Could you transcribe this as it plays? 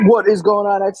What is going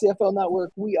on at CFL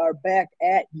Network? We are back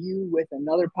at you with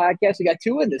another podcast. We got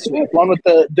two in this week. One with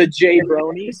the J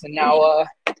Bronies, and now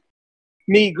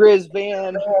me, Grizz,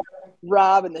 Van,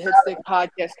 Rob, and the Hit Stick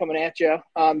podcast coming at you.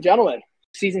 Gentlemen,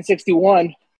 season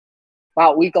 61,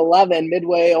 about week 11,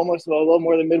 midway, almost a little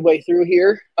more than midway through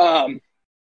here.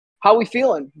 How we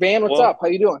feeling? Van, what's up? How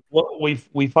you doing? Well,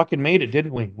 we fucking made it,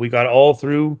 didn't we? We got all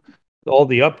through all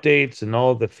the updates and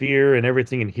all the fear and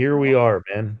everything, and here we are,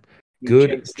 man.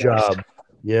 Good job.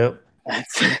 Yep.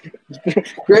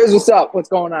 Grizz, what's up? What's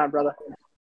going on, brother?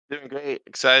 Doing great.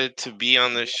 Excited to be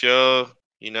on this show.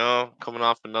 You know, coming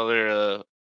off another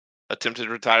attempted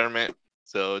retirement,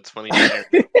 so it's funny.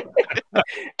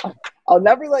 I'll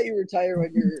never let you retire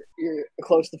when you're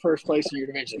close to first place in your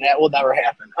division. That will never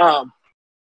happen.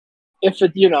 If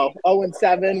it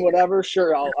 0-7, whatever,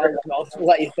 sure, I'll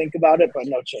let you think about it, but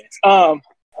no chance.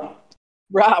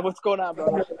 Rob, what's going on,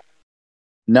 brother?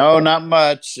 No, not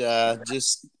much.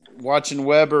 Just watching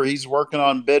Weber. He's working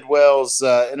on Bidwell's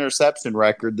interception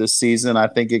record this season. I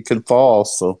think it could fall.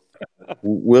 So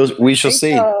we shall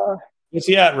see. What's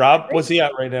he at, Rob? What's he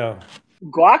at right now?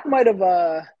 Guac might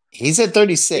have. He's at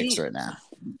 36 right now.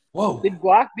 Whoa! Did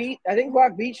Guac beat? I think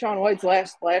Guac beat Sean White's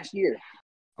last year.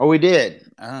 Oh, we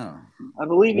did. Oh, I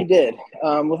believe he did.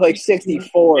 With like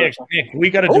 64. Nick, we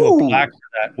got to do a plaque for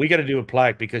that. We got to do a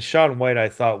plaque because Sean White, I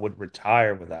thought, would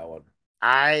retire with that one.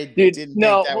 I didn't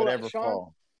think that would ever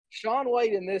fall. Sean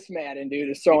White in this Madden, dude,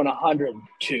 is throwing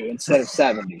 102 instead of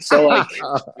 70. So, like,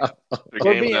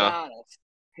 we're being honest.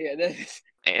 Yeah,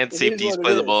 and safeties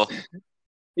play the ball.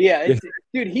 Yeah,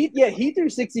 dude, he threw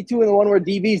 62 in the one where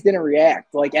DBs didn't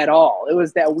react, like, at all. It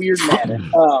was that weird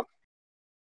Madden.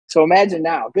 So imagine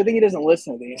now. Good thing he doesn't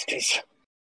listen to these because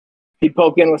he'd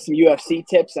poke in with some UFC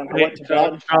tips on what to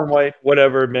bet. Sean White,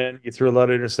 whatever, man. You threw a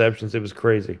lot of interceptions. It was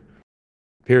crazy.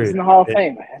 Period. He's in the Hall of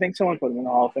Fame. I think someone put him in the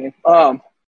Hall of Fame.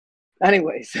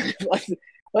 Anyways,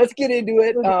 let's get into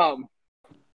it.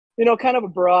 Kind of a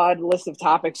broad list of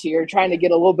topics here, trying to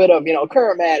get a little bit of,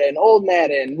 current Madden, old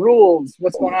Madden, rules,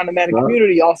 what's going on in the Madden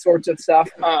community, all sorts of stuff.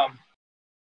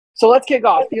 So let's kick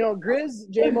off.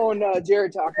 Grizz, J-Mo, and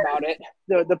Jared talk about it,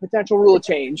 the potential rule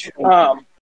change. But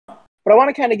I want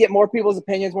to kind of get more people's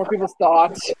opinions, more people's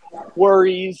thoughts,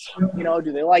 worries,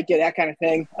 do they like it, that kind of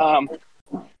thing.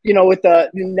 With the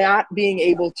not being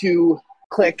able to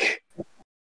click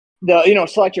the,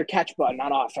 select your catch button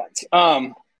on offense.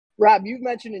 Rob, you've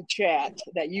mentioned in chat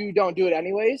that you don't do it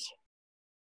anyways.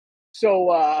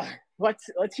 So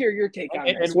let's hear your take on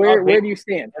this. Where do you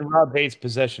stand? And Rob hates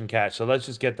possession catch, so let's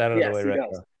just get that out of the way right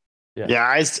now. Yeah,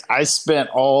 I spent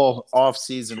all off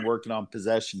season working on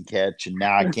possession catch, and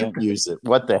now I can't use it.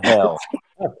 What the hell?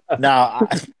 No,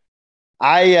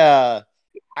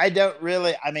 I don't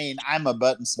really. I mean, I'm a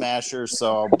button smasher,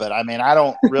 but I mean, I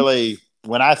don't really.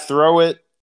 When I throw it,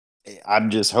 I'm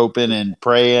just hoping and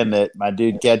praying that my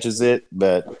dude catches it,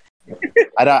 but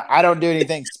I don't do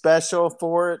anything special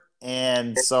for it.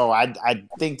 And so I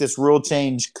think this rule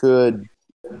change could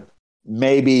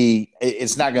maybe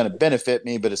it's not going to benefit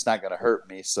me, but it's not going to hurt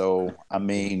me. So I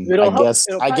mean,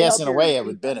 I guess in a way it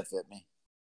would benefit me.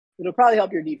 It'll probably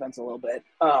help your defense a little bit.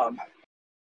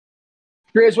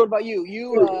 Grizz, what about you?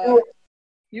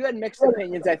 You had mixed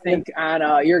opinions, I think,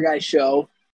 on your guys' show.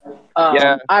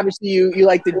 Obviously, you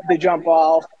like the jump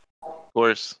ball. Of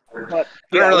course. But,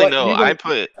 I don't really know.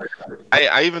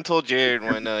 I even told Jared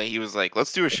when he was like,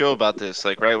 let's do a show about this,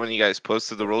 like right when you guys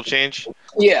posted the rule change.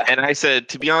 Yeah. And I said,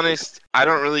 to be honest, I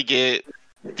don't really get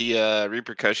the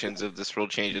repercussions of this rule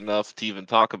change enough to even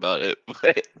talk about it.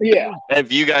 But yeah. If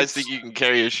you guys think you can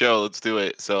carry a show, let's do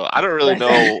it. So I don't really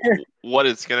know what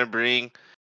it's going to bring.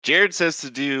 Jared says to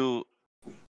do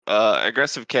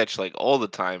aggressive catch like all the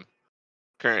time.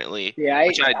 Currently,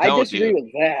 which I don't disagree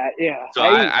with that.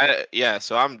 Yeah.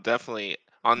 So I'm definitely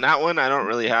on that one. I don't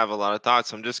really have a lot of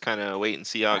thoughts. I'm just kind of wait and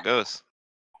see how it goes.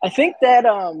 I think that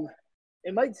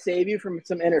it might save you from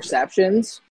some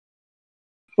interceptions,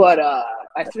 but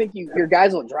I think your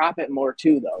guys will drop it more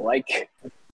too, though. Like I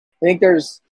think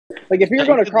there's if you're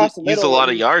going to cross the middle, use a lot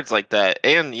of yards like that,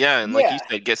 and like you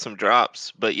said, get some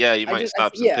drops. But you might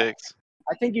stop some picks.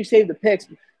 I think you save the picks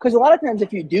because a lot of times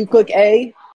if you do click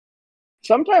A.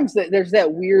 Sometimes there's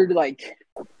that weird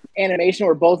animation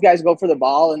where both guys go for the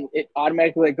ball and it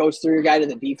automatically goes through your guy to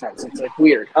the defense. It's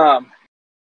weird.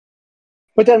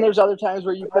 But then there's other times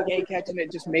where you click A catch and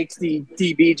it just makes the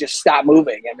DB just stop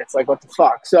moving and it's like what the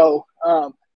fuck. So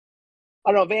I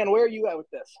don't know, Van, where are you at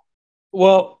with this?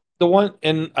 Well,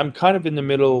 I'm kind of in the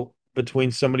middle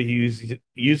between somebody who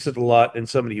uses it a lot and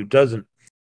somebody who doesn't.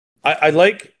 I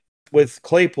like with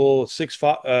Claypool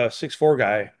 6'4"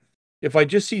 guy. If I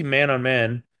just see man on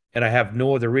man and I have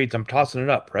no other reads, I'm tossing it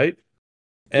up, right?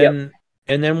 Yep.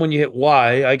 And then when you hit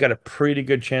Y, I got a pretty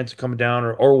good chance of coming down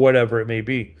or whatever it may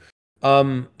be. So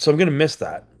I'm going to miss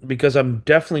that because I'm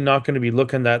definitely not going to be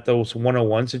looking at those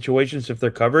 101 situations if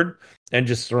they're covered and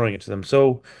just throwing it to them.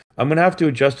 So I'm going to have to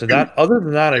adjust to that. Other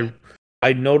than that,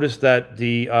 I noticed that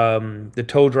the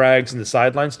toe drags and the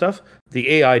sideline stuff, the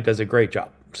AI does a great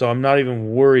job. So I'm not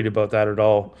even worried about that at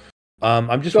all.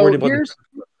 I'm just worried about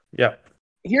yeah.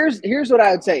 Here's what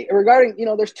I would say regarding,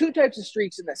 there's two types of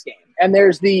streaks in this game. And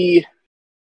there's the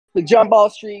jump ball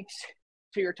streaks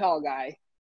to your tall guy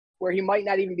where he might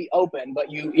not even be open, but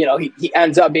he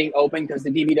ends up being open because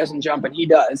the DB doesn't jump and he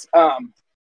does.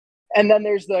 And then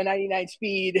there's the 99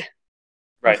 speed,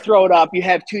 right? You throw it up, you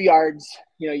have 2 yards,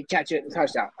 you catch it and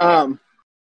touchdown.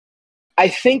 I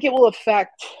think it will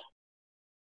affect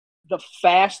the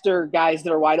faster guys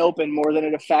that are wide open more than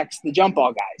it affects the jump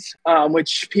ball guys,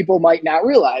 which people might not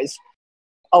realize.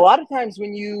 A lot of times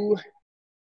when you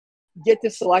get to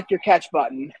select your catch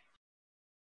button,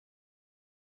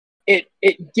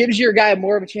 it gives your guy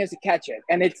more of a chance to catch it.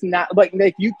 And it's not like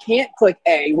you can't click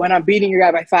A when I'm beating your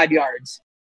guy by 5 yards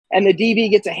and the DB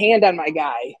gets a hand on my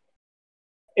guy.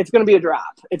 It's going to be a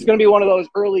drop. It's going to be one of those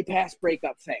early pass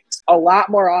breakup things a lot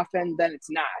more often than it's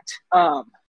not.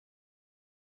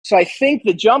 So I think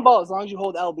the jump ball, as long as you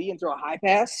hold LB and throw a high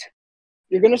pass,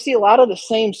 you're going to see a lot of the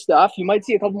same stuff. You might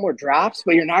see a couple more drops,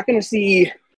 but you're not going to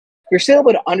see – you're still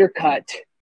able to undercut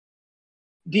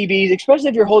DBs, especially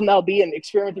if you're holding LB and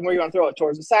experimenting where you want to throw it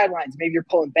towards the sidelines. Maybe you're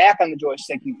pulling back on the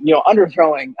joystick,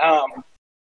 underthrowing.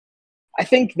 I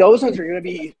think those ones are going to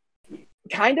be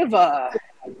kind of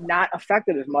not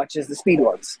affected as much as the speed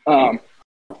ones. We'll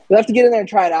have to get in there and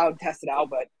try it out and test it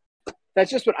out, but that's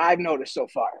just what I've noticed so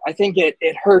far. I think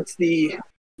it hurts the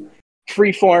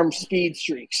free-form speed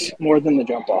streaks more than the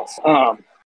jump balls.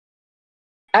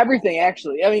 Everything,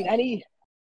 actually. I mean,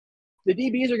 the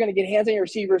DBs are going to get hands on your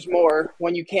receivers more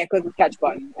when you can't click the catch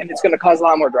button, and it's going to cause a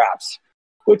lot more drops,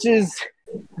 which is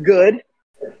good.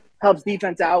 Helps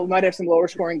defense out. We might have some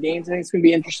lower-scoring games. I think it's going to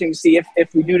be interesting to see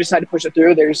if we do decide to push it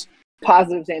through. There's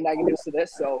positives and negatives to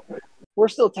this, so we're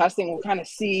still testing. We'll kind of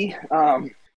see.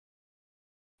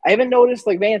 I haven't noticed,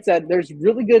 like Van said, there's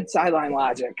really good sideline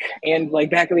logic and like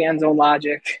back of the end zone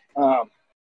logic. So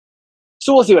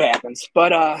we'll see what happens.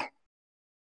 But I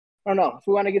don't know. If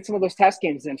we want to get some of those test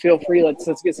games in, feel free.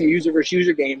 Let's get some user versus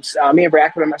user games. Me and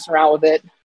Brackett are messing around with it.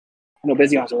 I know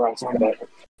Busy wants to run some, but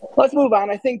let's move on.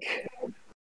 I think,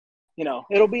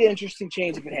 it'll be an interesting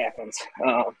change if it happens.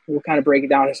 We'll kind of break it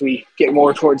down as we get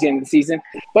more towards the end of the season.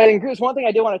 But in Bruce, one thing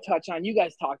I did want to touch on, you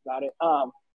guys talked about it.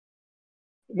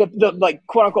 The like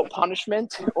quote unquote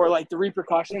punishment or like the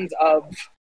repercussions of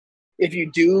if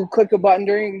you do click a button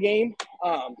during a game,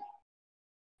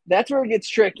 that's where it gets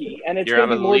tricky, and it's going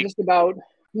to be more just about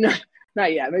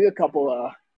not yet, maybe a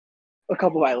couple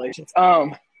violations.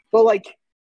 But like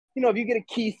if you get a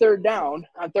key third down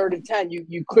on 3rd and 10,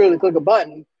 you clearly click a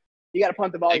button, you got to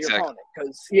punt the ball to your opponent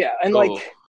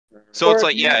So it's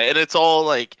like and it's all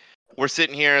like. We're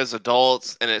sitting here as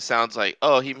adults, and it sounds like,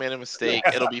 oh, he made a mistake.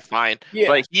 It'll be fine. Yeah.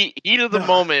 But heat of the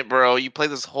moment, bro. You play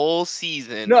this whole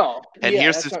season. And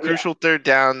here's this crucial third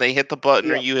down. They hit the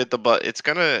button, or you hit the button.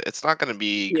 It's not gonna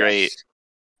be great.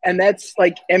 And that's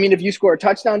like, I mean, if you score a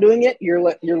touchdown doing it, you're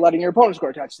letting your opponent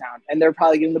score a touchdown, and they're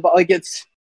probably getting the ball. Like it's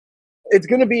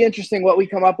gonna be interesting what we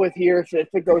come up with here if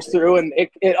it goes through, and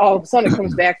it all of a sudden it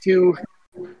comes back to,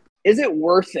 is it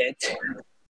worth it?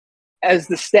 As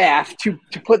the staff to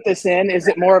put this in, is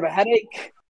it more of a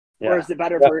headache or is it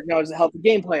better for to help the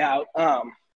game play out? But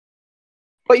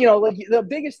like the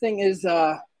biggest thing is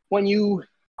when you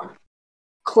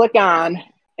click on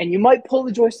and you might pull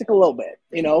the joystick a little bit,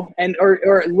 and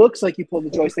or it looks like you pulled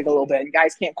the joystick a little bit and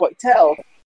guys can't quite tell.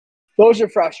 Those are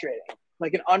frustrating.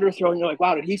 Like an underthrow, and you're like,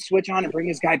 wow, did he switch on and bring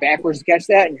his guy backwards to catch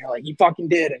that? And you're like, he fucking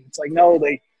did. And it's like, no,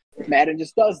 Madden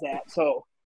just does that. So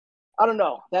I don't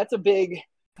know. That's a big.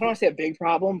 I don't want to say a big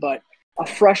problem, but a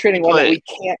frustrating one that we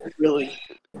can't really.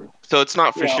 So it's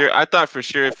not for sure. I thought for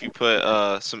sure if you put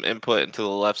some input into the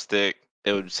left stick,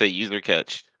 it would say user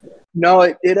catch. No,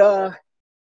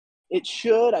 it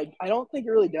should. I don't think it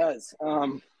really does.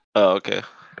 Oh, okay.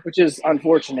 Which is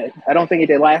unfortunate. I don't think it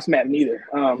did last Madden either.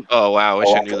 Oh wow, I wish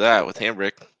I knew that with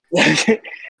Hambrick.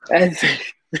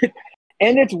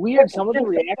 And it's weird. Some of the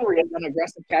reactions on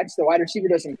aggressive catch, the wide receiver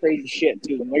does some crazy shit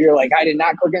too. Where you're like, I did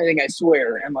not click anything, I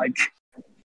swear. And like,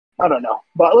 I don't know.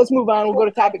 But let's move on. We'll go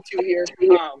to topic 2 here. We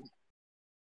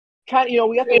got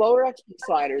the lower XP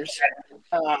sliders.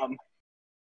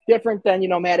 Different than,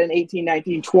 Madden 18,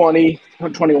 19, 20,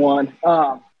 21.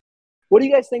 What do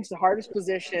you guys think is the hardest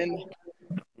position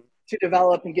to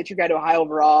develop and get your guy to a high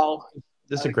overall?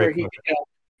 This is a great question.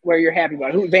 Where you're happy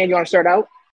about it. Van, you want to start out?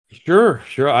 Sure.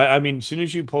 I mean, as soon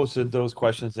as you posted those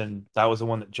questions, then that was the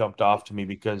one that jumped off to me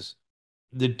because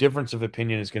the difference of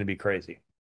opinion is going to be crazy.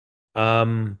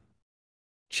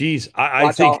 Geez,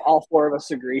 I think all four of us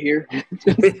agree here.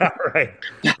 yeah,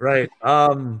 right.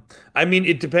 I mean,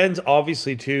 it depends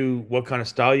obviously too what kind of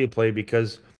style you play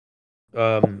because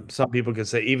some people could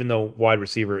say even though wide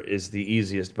receiver is the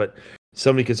easiest, but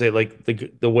somebody could say like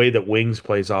the way that Wings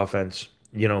plays offense,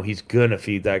 he's gonna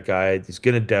feed that guy, he's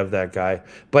gonna dev that guy.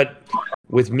 But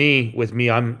with me,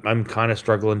 I'm kind of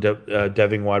struggling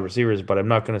deving wide receivers, but I'm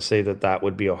not gonna say that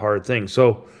would be a hard thing.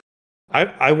 So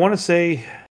I want to say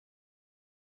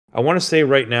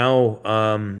right now,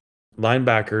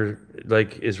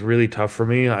 linebacker is really tough for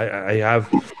me.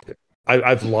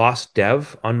 I've lost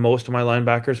dev on most of my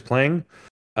linebackers playing,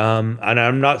 and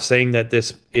I'm not saying that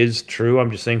this is true.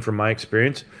 I'm just saying from my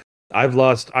experience,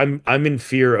 I'm in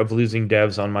fear of losing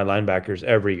devs on my linebackers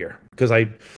every year because I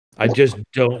just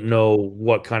don't know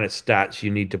what kind of stats you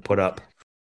need to put up.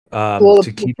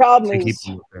 The problem is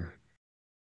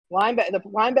the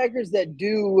linebackers that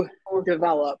do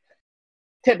develop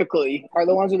typically are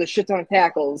the ones with a shit ton of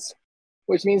tackles,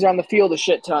 which means they're on the field a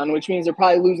shit ton, which means they're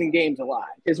probably losing games a lot,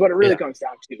 is what it really comes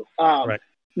down to. Right.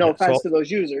 No offense to those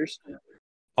users.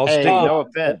 No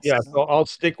offense. Yeah, so I'll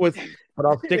stick with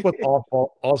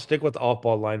off-ball. I'll stick with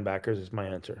off-ball linebackers is my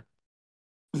answer.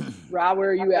 Rob, where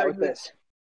are you at with this?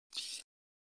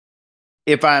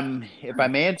 If I'm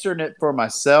answering it for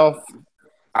myself,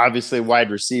 obviously wide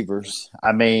receivers.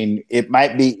 I mean, it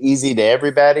might be easy to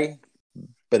everybody,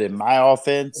 but in my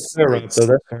offense,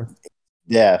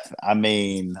 yeah, I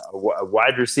mean, a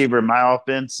wide receiver in my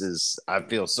offense I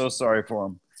feel so sorry for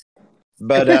him.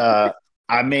 But,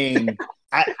 I mean,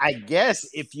 I guess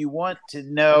if you want to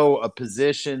know a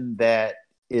position that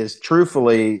is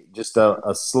truthfully just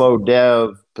a slow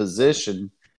dev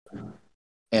position,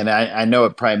 and I know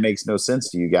it probably makes no sense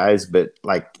to you guys, but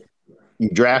like you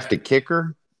draft a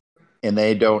kicker and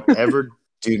they don't ever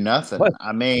do nothing. What?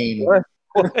 I mean,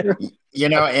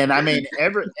 and I mean,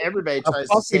 everybody tries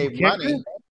to save money.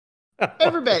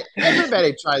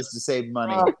 Everybody tries to save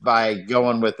money by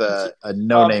going with a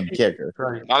no-name kicker.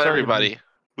 Not everybody.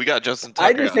 We got Justin Tucker.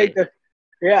 I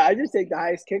just take the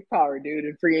highest kick power, dude,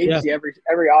 in free agency every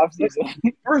offseason.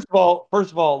 First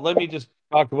of all, let me just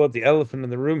talk about the elephant in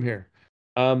the room here.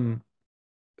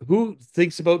 Who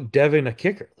thinks about deving a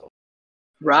kicker though?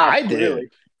 Rob, I do. Really.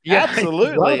 Yeah,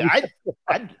 absolutely.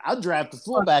 I'll draft a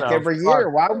fullback every year.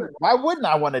 Why wouldn't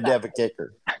I want to dev a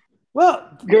kicker? Well,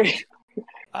 Grizz,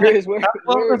 there's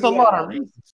a lot of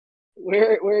reasons.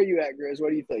 Where are you at, Grizz? What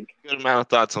do you think? Good amount of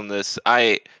thoughts on this.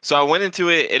 I went into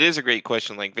it. It is a great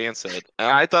question, like Van said.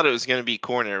 I thought it was going to be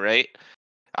corner, right?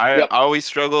 I always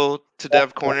struggle to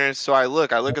dev corners, so I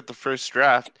look at the first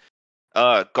draft.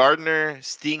 Gardner,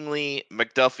 Stingley,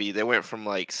 McDuffie. They went from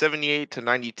like 78 to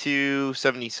 92,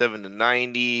 77 to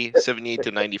 90, 78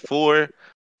 to 94.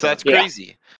 So that's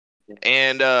crazy.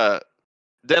 And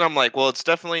then I'm like, well, it's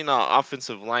definitely not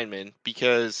offensive linemen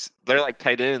because they're like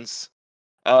tight ends.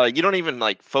 You don't even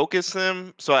like focus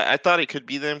them. So I thought it could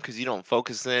be them because you don't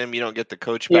focus them. You don't get the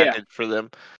coach package for them.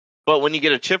 But when you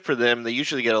get a chip for them, they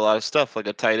usually get a lot of stuff like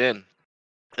a tight end.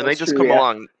 And they just come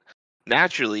along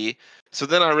naturally. So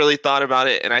then I really thought about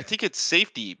it, and I think it's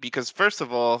safety because first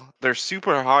of all, they're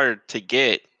super hard to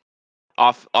get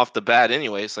off the bat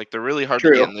anyways. Like they're really hard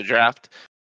to get in the draft.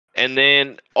 And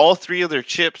then all three of their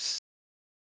chips,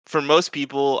 for most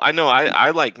people, I know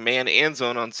I like man and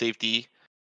zone on safety,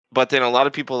 but then a lot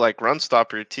of people like run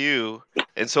stopper too.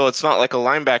 And so it's not like a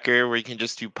linebacker where you can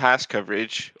just do pass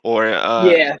coverage or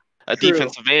a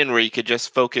defensive end where you could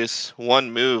just focus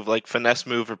one move, like finesse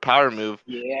move or power move.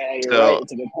 Yeah, you're right.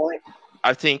 It's a good point.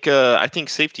 I think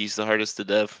safety is the hardest to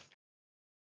dev.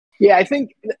 Yeah, I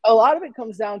think a lot of it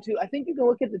comes down to, I think you can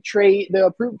look at the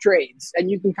approved trades, and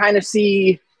you can kind of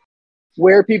see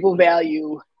where people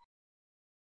value,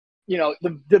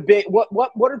 the big,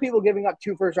 what are people giving up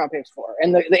 2 first-round picks for?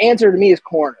 And the answer to me is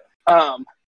corner. I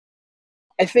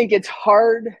think it's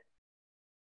hard,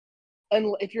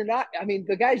 and if you're not, I mean,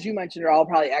 the guys you mentioned are all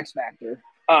probably X Factor.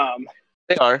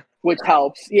 They are. Which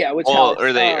helps. Yeah, helps.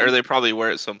 Or they probably were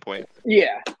at some point.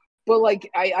 Yeah. But like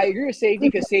I agree with safety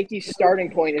because safety's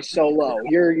starting point is so low.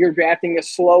 You're drafting a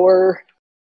slower,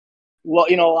 well,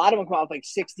 a lot of them come out with like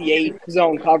 68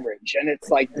 zone coverage, and it's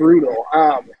like brutal.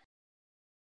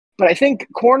 But I think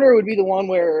corner would be the one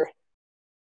where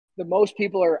the most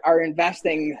people are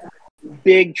investing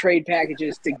big trade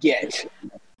packages to get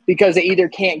because they either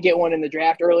can't get one in the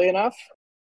draft early enough,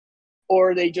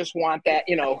 or they just want that,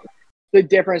 the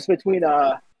difference between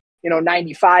a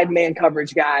 95 man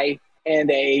coverage guy and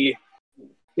a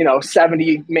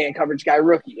 70 man coverage guy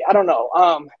rookie. I don't know.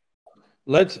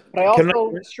 But I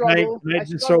also struggle. Can I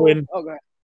just throw in? Oh, go ahead.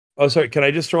 Oh, sorry. Can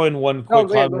I just throw in one quick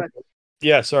comment? Go ahead.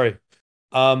 Yeah, sorry.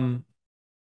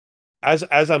 As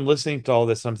I'm listening to all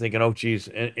this, I'm thinking, oh, geez,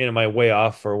 am I way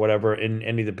off or whatever in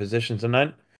any of the positions? And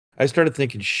then I started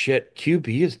thinking, shit,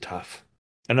 QB is tough.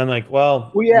 And I'm like,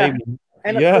 well yeah. Maybe.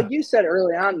 And yeah. like you said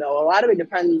early on, though, a lot of it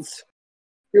depends.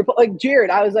 Like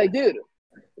Jared, I was like, dude,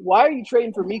 why are you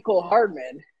trading for Mecole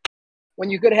Hardman when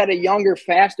you could have had a younger,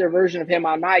 faster version of him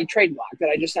on my trade block that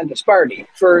I just sent to Sparty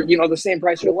for, the same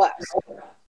price or less?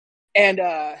 And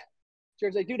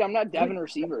Jared's like, dude, I'm not deving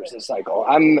receivers this cycle.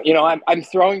 I'm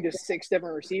throwing to 6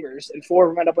 different receivers and 4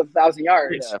 of them end up with 1,000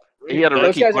 yards. Yeah. He had a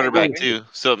rookie quarterback too,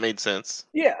 so it made sense.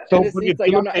 Yeah. So it's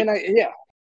like,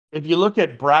 if you look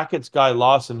at Brackett's guy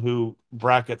Lawson, who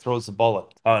Brackett throws the ball a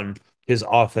ton, his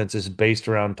offense is based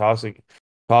around tossing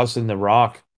the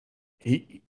rock.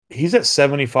 He's at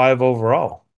 75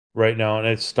 overall right now, and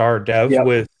it's star dev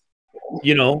with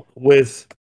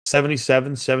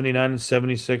 77, 79, and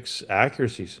 76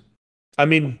 accuracies. I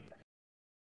mean,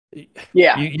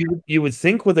 yeah, you would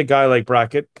think with a guy like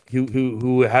Brackett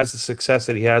who has the success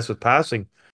that he has with passing,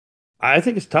 I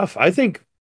think it's tough. I think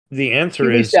the answer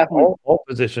is all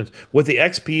positions. With the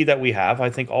XP that we have, I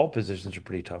think all positions are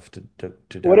pretty tough to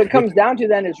what it comes down to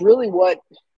then is really what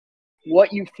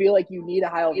you feel like you need a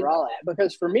high overall at.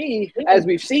 Because for me, as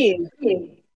we've seen,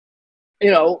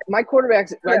 my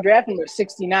quarterbacks, I drafted him at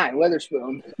 69,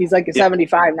 Witherspoon. He's like a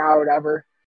 75 now or whatever.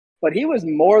 But he was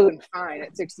more than fine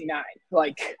at 69.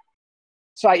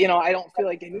 So I don't feel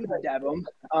like I need to dev him.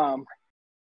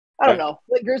 I don't know.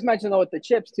 Like Grizz mentioned though with the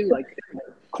chips too, like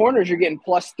corners you're getting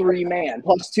 +3 man,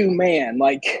 +2 man,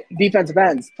 like defensive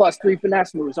ends +3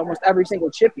 finesse moves, almost every single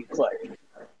chip you click.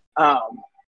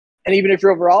 And even if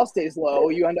your overall stays low,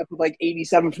 you end up with like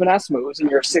 87 finesse moves and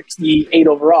you're 68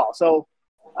 overall. So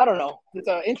I don't know. It's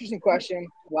an interesting question.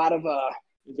 A lot of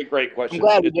it's a great question. I'm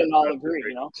glad we didn't all agree,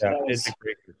 it's a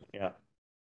great question. Yeah.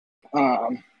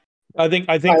 I think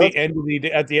at the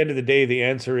end of the day, the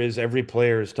answer is every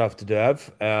player is tough to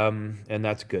dev, and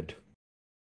that's good.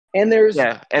 And there's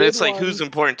and it's like who's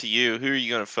important to you? Who are you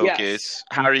going to focus? Yes.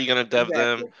 How are you going to dev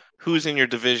them? Who's in your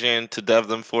division to dev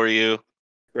them for you?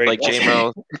 Great. Like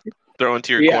JMO throwing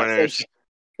to your corners.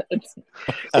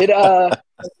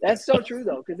 That's so true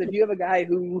though, because if you have a guy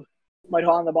who might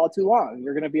hold on the ball too long,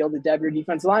 you're going to be able to dev your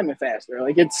defensive lineman faster.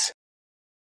 Like it's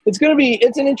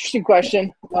an interesting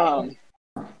question.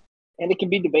 And it can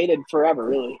be debated forever,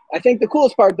 really. I think the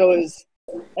coolest part, though, is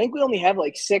I think we only have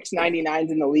like 6 99s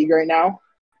in the league right now,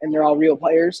 and they're all real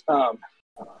players.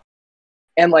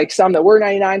 And like some that were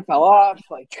 99 fell off.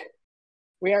 Like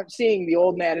we aren't seeing the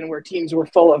old Madden where teams were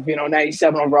full of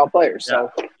 97 overall players.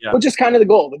 So, which is kind of the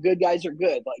goal. The good guys are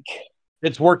good. Like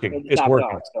it's working. It's working.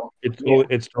 Dogs, so,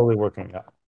 it's totally working. Yeah.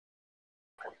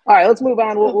 All right, let's move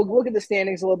on. We'll look at the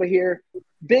standings a little bit here.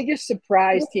 Biggest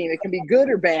surprise team. It can be good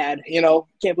or bad.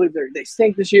 Can't believe they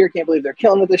stink this year. Can't believe they're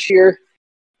killing it this year.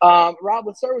 Rob,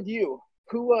 let's start with you.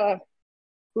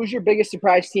 Who's your biggest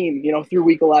surprise team? Through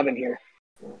week 11 here.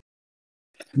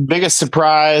 Biggest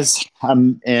surprise,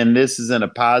 and this is in a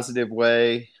positive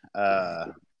way.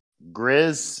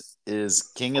 Grizz is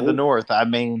king of the North. I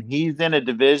mean, he's in a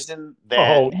division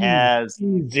that has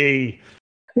easy.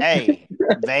 Hey,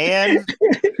 Van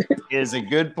is a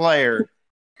good player.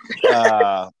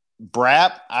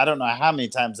 Brap, I don't know how many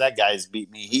times that guy's beat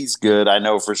me. He's good, I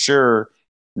know for sure.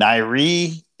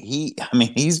 Nairi,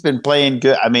 he's been playing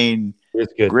good. I mean,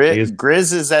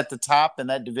 Grizz is at the top in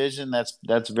that division.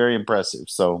 That's very impressive.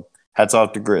 So hats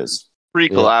off to Grizz.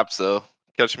 Pre-collapse though.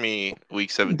 Catch me week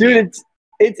 17. Dude,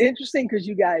 it's interesting because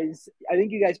I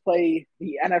think you guys play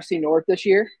the NFC North this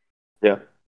year. Yeah.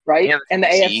 Right? And the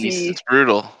AFC. It's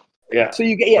brutal. Yeah. So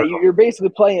you're basically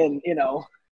playing,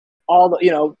 all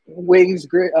the,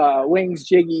 Wings,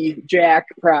 Jiggy, Jack,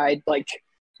 Pride, like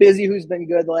Busy, who's been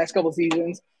good the last couple of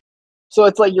seasons. So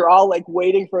it's like you're all like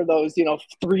waiting for those,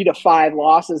 3 to 5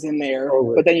 losses in there,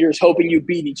 but then you're just hoping you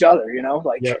beat each other,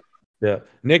 like. Yeah.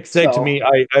 Nick said to me,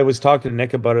 I was talking to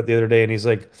Nick about it the other day, and he's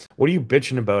like, "What are you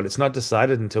bitching about? It's not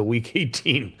decided until week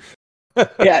 18." Dude,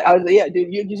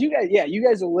 because you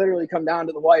guys will literally come down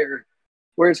to the wire,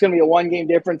 where it's going to be a 1-game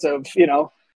difference of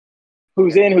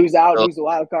who's in, who's out, who's the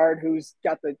wild card, who's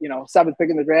got the 7th pick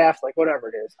in the draft, like whatever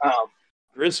it is.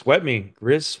 Grizz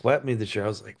swept me this year. I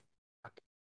was like,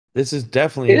 this is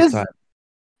definitely his time.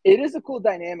 It is a cool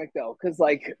dynamic though, because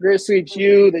like Grizz sweeps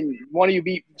you, then one of you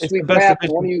sweep Brap,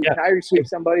 one of you Kyrie sweeps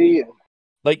somebody.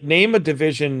 Like, name a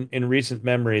division in recent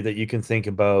memory that you can think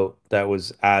about that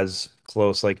was as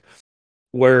close. Like,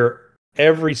 where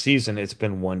every season it's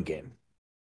been one game.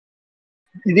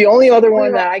 The only other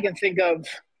one that I can think of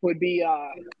would be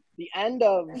the end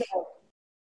of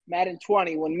Madden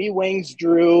 20 when me, Wings,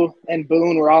 Drew, and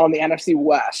Boone were all in the NFC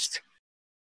West.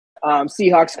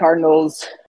 Seahawks, Cardinals,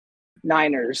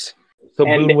 Niners. So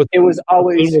And Boone was it was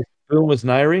always Boone was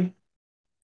Nairi.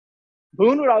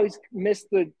 Boone would always miss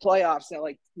the playoffs. And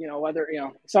whether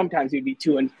sometimes he'd be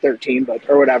 2-13,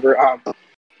 or whatever.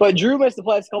 But Drew missed the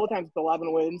playoffs a couple times with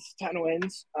 11 wins, 10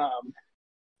 wins.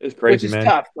 It's crazy, which is man.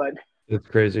 tough, but It's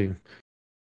crazy.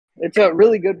 it's a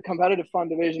really good, competitive, fun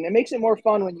division. It makes it more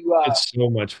fun when you. It's so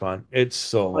much fun. It's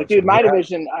so much. Dude, fun. my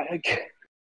division.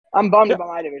 I'm bummed about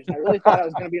my division. I really thought I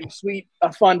was going to be in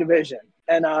a fun division,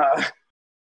 and I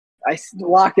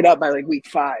lock it up by week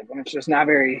 5, and it's just not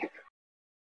very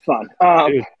fun.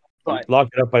 Dude, but lock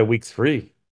it up by week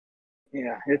 3.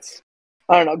 yeah,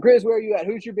 I don't know. Grizz, where are you at?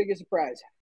 Who's your biggest surprise?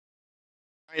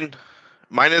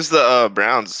 Mine is the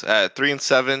Browns at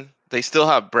 3-7. They still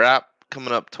have Brapp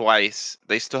coming up twice.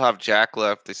 They still have Jack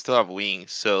left. They still have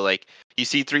Wings. So you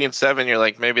see 3-7, you're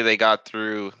like, maybe they got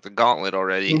through the gauntlet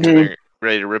already and they're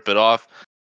ready to rip it off.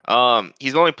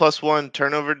 He's only +1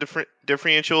 turnover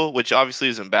differential, which obviously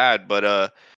isn't bad,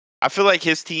 but I feel like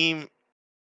his team,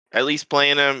 at least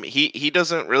playing him, he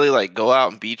doesn't really go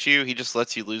out and beat you. He just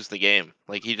lets you lose the game.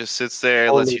 He just sits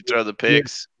there, lets you throw the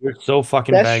picks. You're so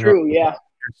fucking That's bang true. on. Yeah,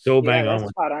 You're so bang that's on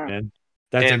with spot it, on. man.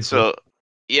 That's and insane.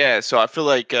 so I feel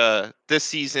like this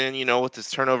season, with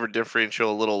his turnover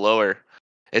differential a little lower,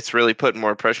 it's really putting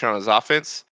more pressure on his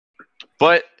offense.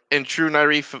 But in true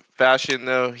Nairi fashion,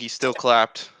 though, he still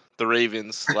clapped the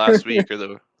Ravens last week or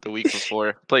the week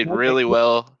before. Played really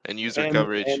well in user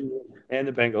coverage. And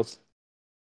the Bengals.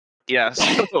 Yeah,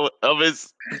 so of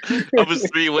his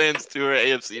 3 wins, 2 are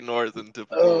AFC North in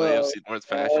typical AFC North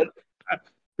fashion.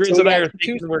 Chris So and we I got are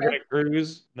thinking we're going to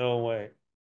cruise. No way.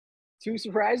 2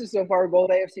 surprises so far,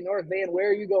 both AFC North. Van, where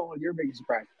are you going with your biggest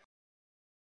surprise?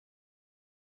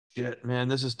 Shit, man,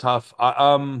 this is tough.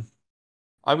 I'm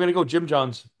going to go Jim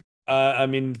Johns.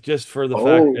 Just for the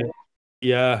fact that,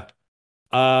 yeah,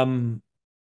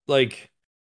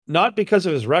 not because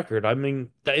of his record.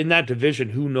 In that division,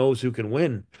 who knows who can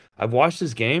win? I've watched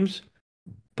his games.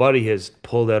 Buddy has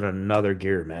pulled out another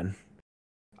gear, man.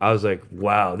 I was like,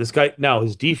 wow, this guy. Now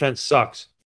his defense sucks,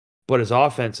 but his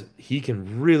offense, he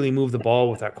can really move the ball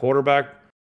with that quarterback.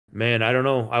 Man, I don't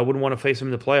know. I wouldn't want to face him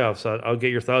in the playoffs. I'll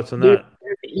get your thoughts on that.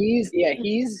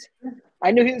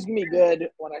 I knew he was going to be good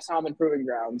when I saw him in Proving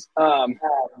Grounds.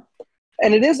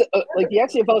 And it is the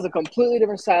XFL is a completely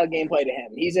different style of gameplay to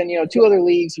him. He's in 2 other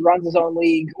leagues. He runs his own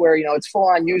league where it's full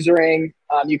on usering.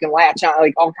 You can latch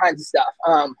on all kinds of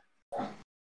stuff.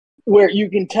 Where you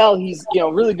can tell he's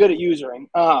really good at usering.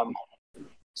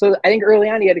 So I think early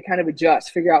on he had to kind of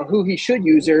adjust, figure out who he should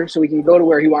user so he can go to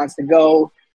where he wants to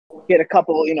go. Get a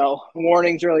couple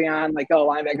warnings early on,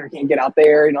 linebacker can't get out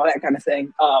there, that kind of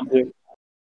thing.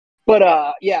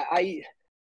 But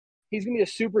he's gonna be a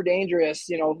super dangerous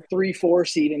 3-4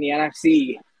 seed in the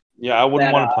NFC. Yeah, I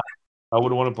wouldn't want to play. I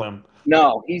wouldn't want to play him.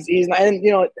 No, he's not, and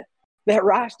that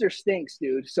roster stinks,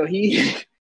 dude. So he's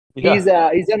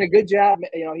done a good job.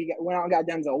 He went out and got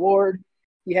Denzel Ward.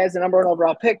 He has the #1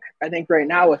 overall pick, I think, right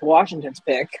now with Washington's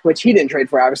pick, which he didn't trade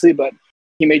for, obviously, but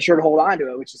he made sure to hold on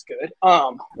to it, which is good.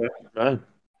 Right.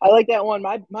 I like that one.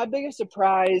 My biggest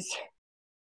surprise,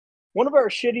 one of our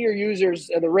shittier users,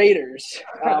 the Raiders,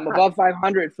 above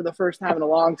 500 for the first time in a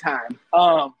long time.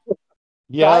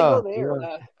 Yeah. I go there.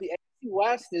 Yeah. The AFC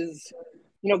West is,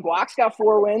 Guac's got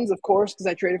 4 wins, of course, because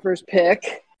I traded for his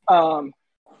pick. And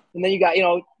then you got,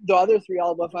 the other 3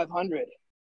 all above 500.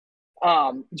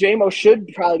 J-Mo should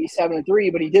probably be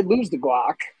 7-3, but he did lose to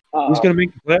Guac. He's gonna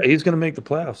make the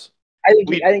playoffs. I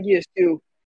think he is too.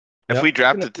 If we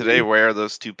drafted today, where are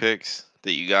those 2 picks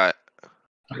that you got?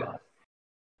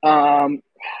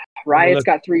 Riot's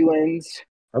got 3 wins.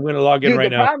 I'm gonna log in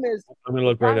right now. I'm gonna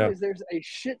look right now. There's a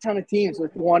shit ton of teams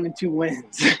with 1 and 2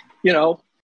 wins.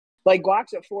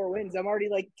 Guac's at 4 wins. I'm already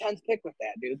 10th pick with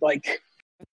that, dude. 2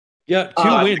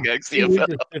 wins. 2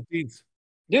 wins 15th.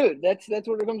 Dude, that's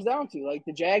what it comes down to.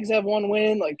 The Jags have 1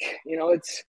 win.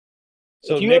 It's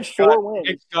so if you have 4 wins.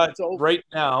 Nick's got right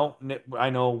now.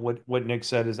 I know what Nick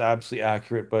said is absolutely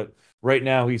accurate, but right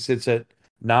now he sits at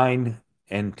 9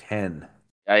 and 10.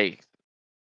 Hey.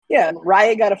 Yeah,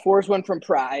 Riot got a forced win from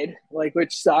Pride,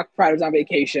 which sucked. Pride was on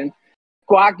vacation.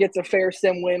 Guac gets a fair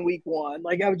sim win week 1.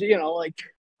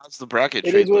 How's the bracket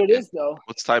it trade? It is what it is, though.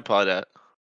 What's Tide Pod at?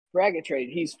 Bracket trade,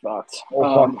 he's fucked.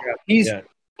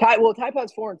 Tide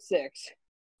Pod's 4 and 6,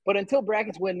 but until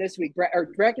brackets win this week,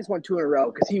 brackets won 2 in a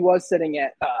row because he was sitting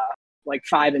at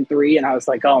 5 and 3, and I was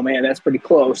like, oh man, that's pretty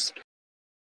close.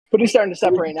 But he's starting to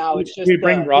separate now. It's just we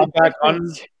bring Rob back on.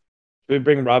 difference. Should we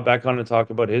bring Rob back on and talk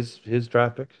about his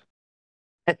draft picks?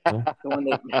 No? The one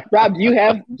that Rob, do you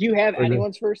have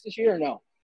anyone's first this year or no?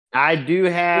 I do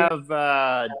have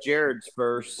Jared's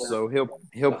first, so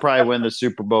he'll probably win the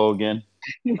Super Bowl again.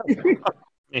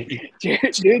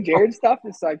 Jared's tough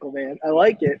this cycle, man. I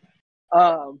like it.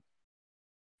 All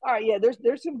right, yeah.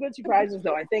 There's some good surprises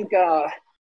though. I think,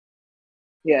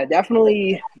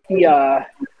 definitely the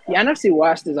NFC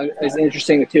West is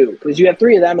interesting too because you have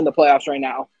three of them in the playoffs right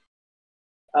now.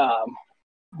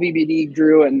 VBD,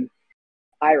 Drew, and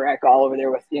Iraq all over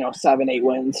there with 7-8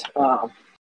 wins.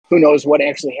 Who knows what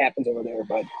actually happens over there?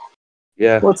 But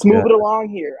let's move it along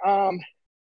here. I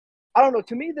don't know.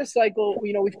 To me, this cycle,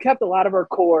 we've kept a lot of our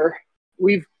core.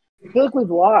 I feel like we've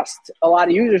lost a lot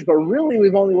of users, but really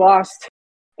we've only lost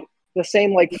the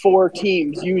same 4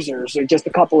 teams users or just a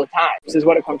couple of times is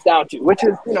what it comes down to, which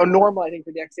is normal I think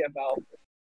for the XFL.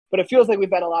 But it feels like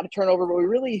we've had a lot of turnover, but we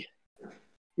really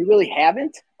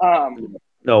haven't.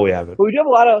 No, we haven't. But we do have a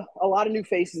lot of new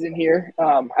faces in here.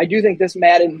 I do think this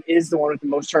Madden is the one with the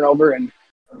most turnover, and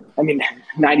I mean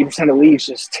 90% of leagues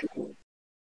just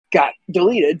got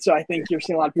deleted. So I think you're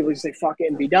seeing a lot of people just say "fuck it"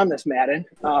 and be done this Madden.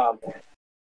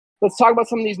 Let's talk about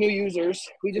some of these new users.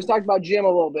 We just talked about Jim a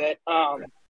little bit.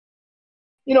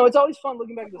 It's always fun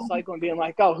looking back at the cycle and being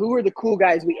like, oh, who are the cool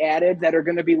guys we added that are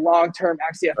going to be long-term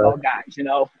XFL guys, And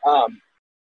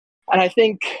I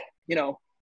think,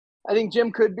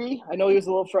 Jim could be. I know he was a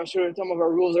little frustrated with some of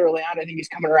our rules early on. I think he's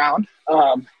coming around.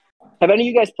 Have any of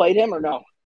you guys played him or no?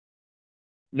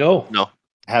 No.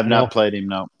 Have not played him,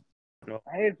 no.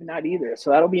 I have not either,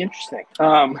 so that'll be interesting.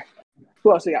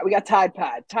 Who else we got? We got Tide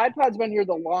Pod. Tide Pod's been here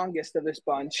the longest of this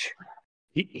bunch.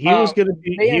 He was going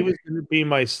to be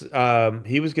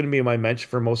my mention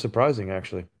for most surprising,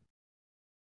 actually.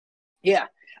 Yeah,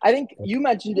 I think you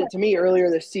mentioned it to me earlier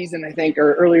this season. I think,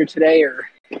 or earlier today, or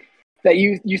that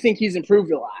you think he's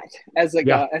improved a lot as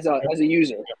a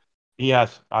user.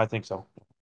 Yes, I think so.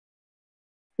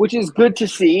 Which is good to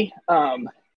see,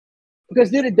 because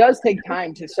dude, it does take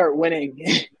time to start winning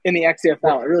in the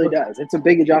XFL. It really does. It's a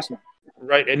big adjustment.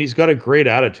 Right, and he's got a great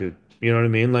attitude. You know what I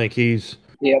mean? Like he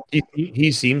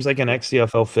seems like an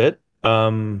XCFL fit. You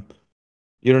know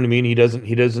what I mean? He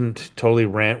doesn't totally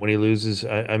rant when he loses.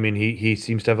 I mean, he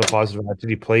seems to have a positive attitude.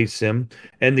 He plays sim,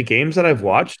 and the games that I've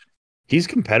watched, he's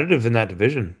competitive in that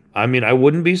division. I mean, I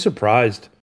wouldn't be surprised,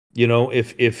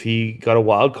 if he got a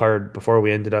wild card before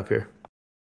we ended up here.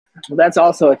 Well, that's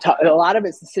also a lot of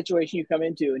it's the situation you come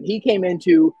into, and he came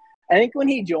into. I think when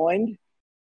he joined,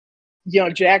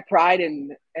 Jack Pride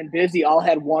and Busy all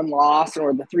had one loss,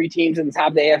 or the 3 teams in the top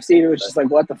of the AFC. It was just like,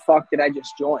 what the fuck did I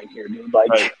just join here, dude?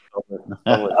 Like,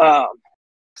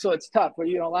 so it's tough. But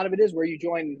a lot of it is where you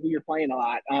join, who you're playing a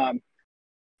lot.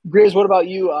 Grizz, what about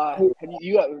you? Have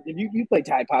you played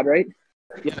Tide Pod, right?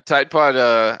 Yeah, Tide Pod.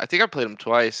 I think I played him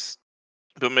twice,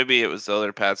 but maybe it was the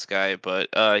other Pats guy. But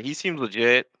he seems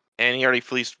legit, and he already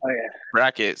fleeced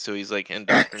bracket, so he's like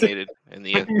indoctrinated in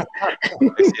the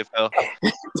XFL.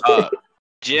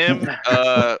 Jim,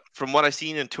 from what I've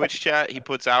seen in Twitch chat, he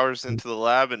puts hours into the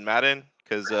lab in Madden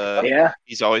because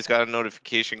he's always got a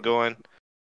notification going.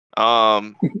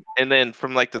 And then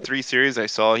from the 3 series I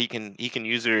saw, he can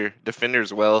use your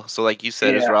defenders well. So like you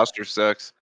said, his roster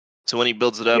sucks. So when he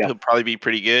builds it up, he'll probably be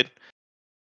pretty good.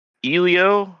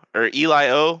 Elio or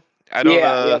Eli-O, I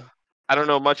don't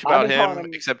know much about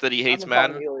him except that he hates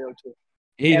Madden.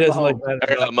 He doesn't like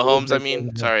Madden. Mahomes, I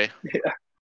mean, sorry. Yeah.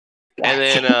 And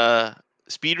then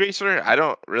Speed Racer, I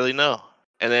don't really know.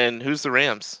 And then who's the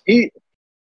Rams? King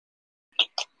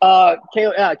of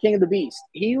the Beast.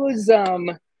 He was I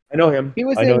know him. He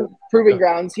was in Proving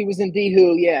Grounds. He was in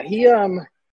D-Who. Yeah,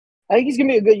 I think he's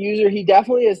gonna be a good user. He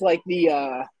definitely is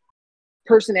the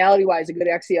personality-wise a good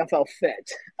XCFL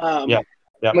fit.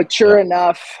 Mature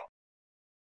enough.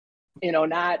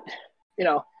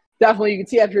 Definitely you can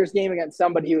see after his game against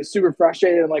somebody, he was super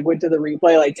frustrated and went to the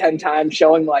replay 10 times,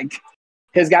 showing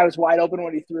his guy was wide open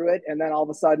when he threw it, and then all of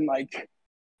a sudden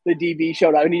the DB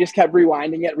showed up and he just kept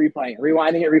rewinding it,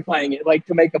 replaying it,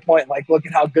 to make a point, look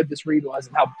at how good this read was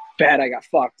and how bad I got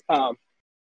fucked. But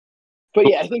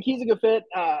yeah, I think he's a good fit.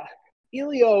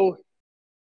 Elio,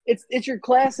 it's your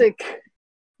classic,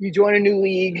 you join a new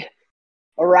league,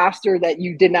 a roster that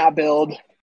you did not build,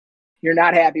 you're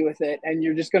not happy with it, and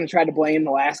you're just going to try to blame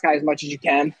the last guy as much as you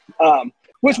can,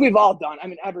 which we've all done. I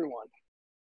mean, everyone.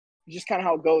 It's just kind of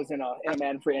how it goes in a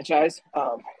Madden franchise.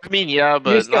 I mean, yeah,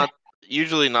 but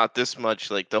usually not this much.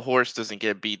 The horse doesn't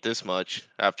get beat this much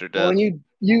after death. When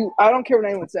I don't care what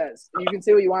anyone says. You can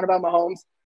say what you want about Mahomes.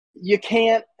 You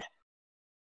can't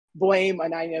blame a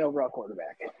 99 overall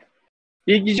quarterback.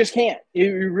 You just can't.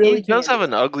 You really He does can't. have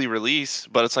an ugly release,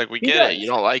 but it's like we He get does. it. You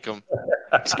don't like him.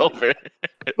 It's over.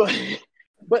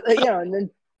 But and then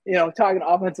talking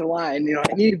offensive line,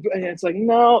 and it's like,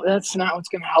 no, that's not what's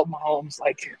going to help Mahomes.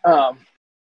 Like, I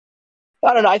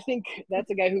don't know. I think that's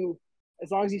a guy who,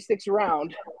 as long as he sticks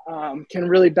around, can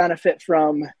really benefit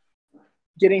from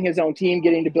getting his own team,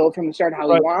 getting to build from the start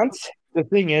how he wants. The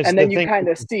thing is, and then you kind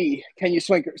of see, can you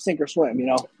sink or swim?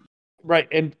 Right,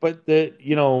 but the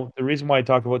reason why I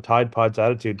talk about Tide Pod's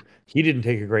attitude, he didn't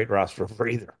take a great roster over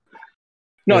either.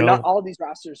 No, not all these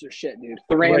rosters are shit, dude.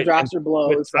 The Rams roster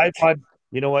blows. Tide Pod,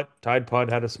 you know what? Tide Pod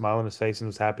had a smile on his face and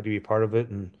was happy to be part of it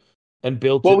and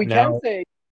built well, it. We now. can say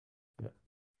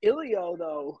Ilio,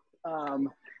 though,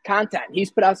 content. He's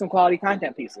put out some quality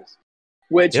content pieces,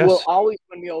 which will always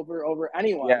win me over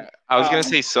anyone. Yeah, I was gonna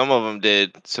say some of them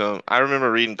did. So I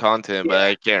remember reading content, but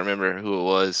I can't remember who it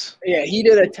was. Yeah, he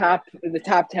did the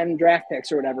top 10 draft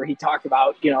picks or whatever. He talked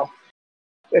about,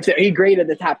 if he graded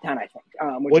the top 10, I think.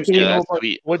 What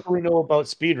do we know about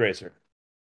Speed Racer?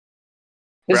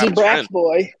 Is he Brapp's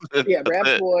boy? Yeah,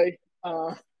 Brapp's boy.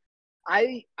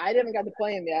 I didn't got to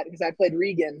play him yet because I played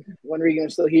Regan when Regan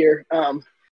was still here.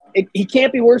 He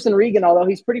can't be worse than Regan, although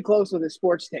he's pretty close with his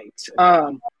sports takes.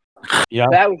 That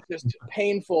was just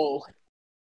painful.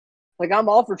 Like, I'm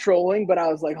all for trolling, but I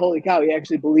was like, holy cow, he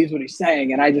actually believes what he's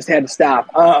saying, and I just had to stop.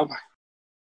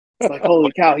 It's like,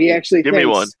 holy cow, he actually Give me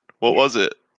one. What was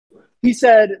it? He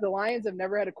said the Lions have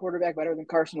never had a quarterback better than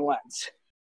Carson Wentz.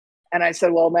 And I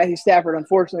said, well, Matthew Stafford,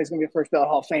 unfortunately, is going to be a first ballot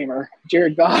Hall of Famer.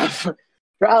 Jared Goff,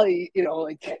 probably,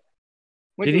 went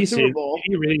to the Super Bowl.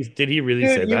 Did he really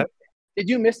say that? Did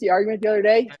you miss the argument the other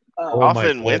day? Goff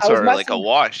and Wentz are like a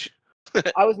wash.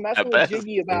 I was messing with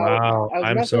Jiggy about. Wow, I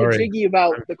was messing with Jiggy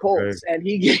about the Colts, and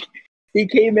he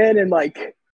came in and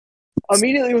like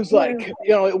immediately was like,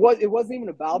 it wasn't even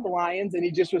about the Lions, and he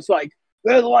just was like,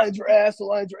 the Lions were ass,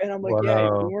 and I'm like, we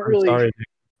weren't really.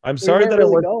 I'm sorry that I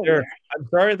wasn't there. I'm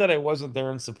sorry that I wasn't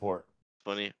there in support.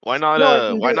 Funny. Why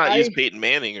not use Peyton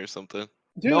Manning or something?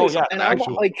 Dude, and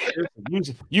actual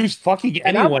use fucking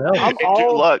anyone else.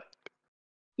 Good luck.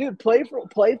 Dude,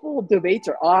 playful debates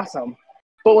are awesome.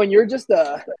 But when you're just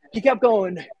he kept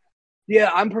going, yeah,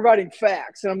 I'm providing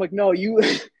facts. And I'm like, no,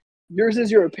 yours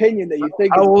is your opinion that you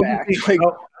think is facts. Like,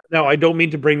 no, I don't mean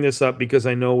to bring this up because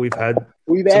I know we've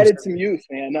added some youth,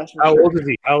 man. That's for how sure. old is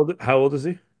he? How old is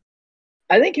he?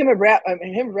 I think him and Brapp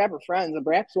are friends. And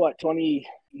Brapp's what,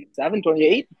 27,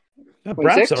 28? Yeah,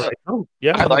 Brapp's all right. Oh,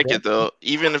 yeah, I like it though.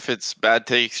 Even if it's bad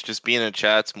takes, just being in a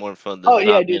chat's more fun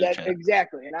than dude,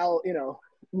 exactly. And I'll,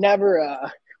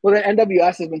 never well, the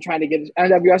NWS has been trying to get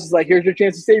NWS is like, here's your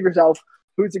chance to save yourself.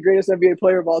 Who's the greatest NBA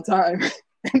player of all time?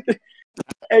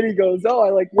 And he goes, oh, I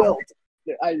like Wilt.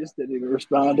 I just didn't even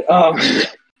respond.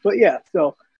 But yeah,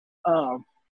 so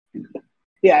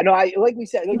yeah, no, like we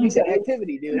said,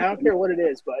 activity, dude. I don't care what it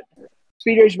is, but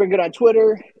Speed Racer's been good on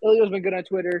Twitter. Ilio's been good on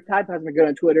Twitter. Tide Pod's been good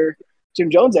on Twitter. Jim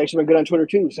Jones actually been good on Twitter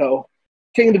too. So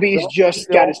King of the Beast just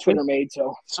got his Twitter made.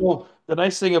 So the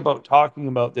nice thing about talking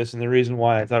about this, and the reason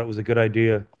why I thought it was a good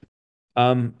idea,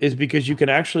 is because you can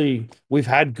actually, we've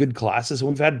had good classes and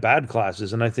we've had bad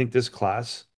classes, and I think this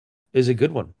class is a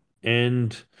good one.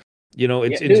 And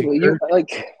it's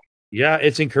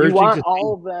encouraging. You want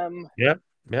all of them. Yeah.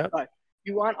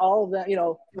 You want all of them.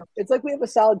 It's like we have a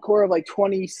solid core of like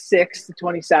 26 to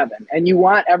 27, and you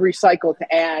want every cycle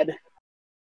to add,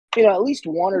 at least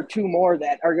one or two more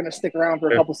that are going to stick around for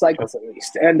a couple cycles at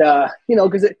least. And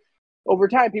because over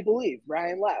time people leave.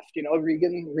 Ryan left.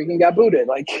 Regan got booted.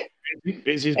 Like,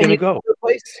 he's going to go.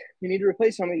 You need to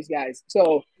replace some of these guys.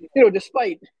 So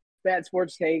despite bad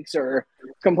sports takes or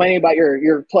complaining about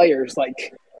your players,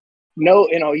 like, no,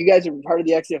 you guys are part of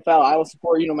the XFL. I will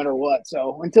support you no matter what.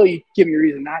 So until you give me a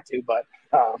reason not to, but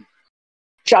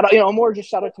shout out, more just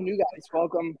shout out to new guys.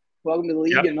 Welcome to the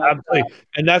league. Yeah, absolutely.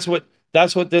 And that's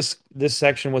what this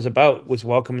section was about, was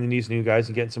welcoming these new guys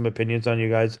and getting some opinions on you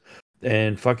guys.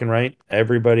 And fucking right,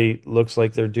 everybody looks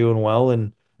like they're doing well,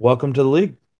 and welcome to the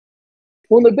league.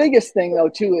 Well, the biggest thing though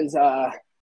too is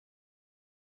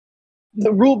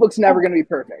the rule book's never going to be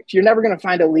perfect. You're never going to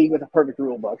find a league with a perfect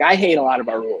rule book. I hate a lot of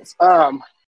our rules. And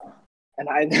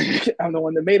I'm the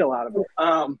one that made a lot of them.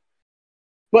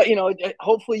 But,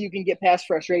 hopefully you can get past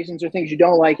frustrations or things you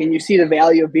don't like, and you see the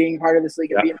value of being part of this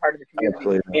league and being part of the community.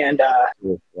 Absolutely. And,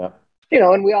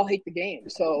 and we all hate the game.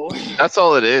 So that's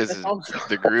all it is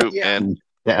the group. And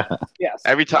yes.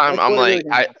 Every time I'm like,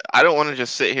 I don't want to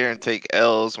just sit here and take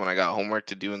L's when I got homework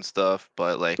to do and stuff,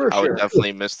 but like I would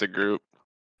definitely miss the group.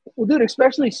 Well, dude,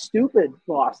 especially stupid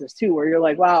losses too, where you're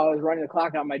like, wow, I was running the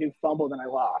clock out, my dude fumbled and I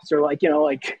lost. Or like,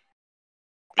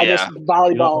 I Yeah. just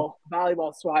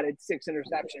volleyball swatted 6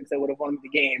 interceptions that would have won the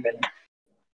game, and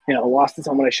lost to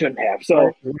someone I shouldn't have.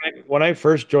 So when I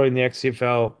first joined the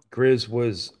XCFL, Grizz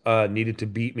was needed to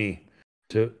beat me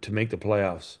to make the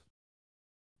playoffs.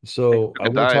 So I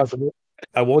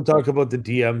won't talk about the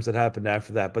DMs that happened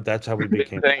after that, but that's how we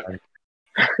became friends.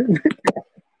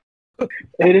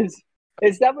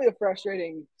 It's definitely a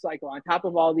frustrating cycle. On top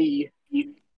of all the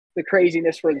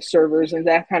craziness for the servers and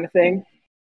that kind of thing,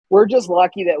 we're just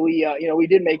lucky that we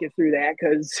did make it through that.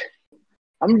 Because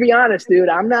I'm gonna be honest, dude,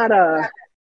 I'm not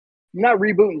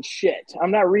rebooting shit.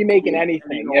 I'm not remaking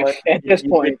anything at this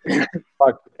point.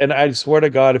 And I swear to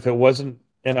God, if it wasn't,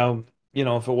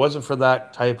 if it wasn't for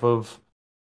that type of,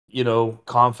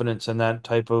 confidence and that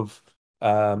type of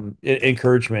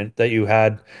encouragement that you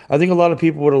had, I think a lot of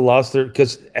people would have lost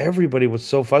because everybody was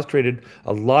so frustrated.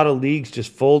 A lot of leagues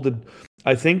just folded.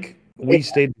 I think we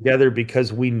stayed together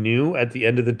because we knew at the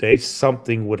end of the day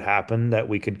something would happen that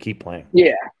we could keep playing.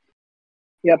 Yeah.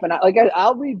 Yep, and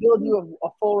I'll rebuild you a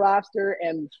full roster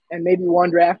and maybe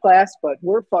one draft class, but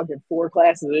we're fucking 4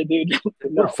 classes, dude.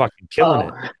 We're fucking killing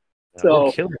it. So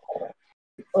we're killing it.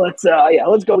 let's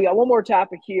go. We got one more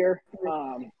topic here.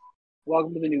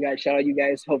 Welcome to the new guys. Shout out you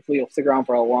guys. Hopefully you'll stick around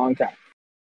for a long time.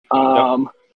 All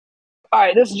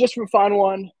right, this is just for fun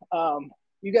one.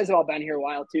 You guys have all been here a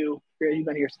while too. You've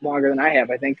been here longer than I have,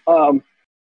 I think.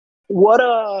 What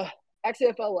a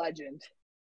XFL legend.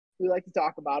 We like to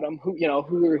talk about them. Who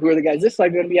are the guys this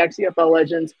like going to be XCFL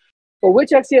legends? Or which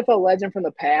XCFL legend from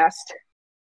the past?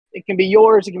 It can be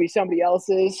yours. It can be somebody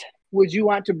else's. Would you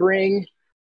want to bring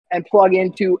and plug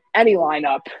into any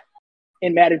lineup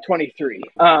in Madden 23?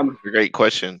 Great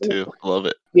question too. Love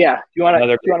it. Yeah. Do you want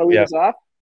to lead us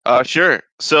off? Sure.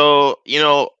 So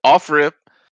off rip,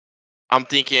 I'm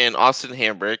thinking Austin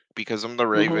Hambrick because I'm the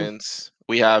Ravens.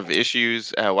 We have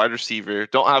issues at wide receiver.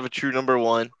 Don't have a true number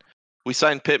 1. We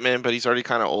signed Pittman, but he's already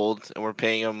kind of old, and we're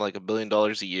paying him like $1 billion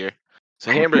a year.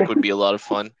 So Hambrick would be a lot of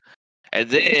fun. And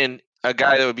then a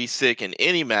guy that would be sick in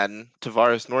any Madden,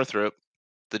 Tavares Northrop,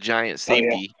 the giant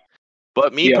safety.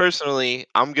 But me personally,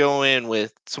 I'm going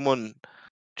with someone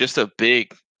just a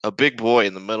big boy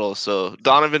in the middle. So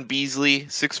Donovan Beasley,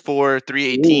 6'4",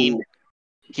 318. Ooh.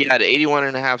 He had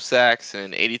 81.5 sacks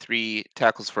and 83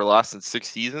 tackles for loss in 6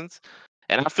 seasons.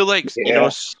 And I feel like,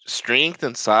 strength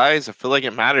and size, I feel like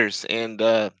it matters. And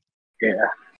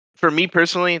for me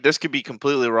personally, this could be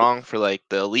completely wrong for like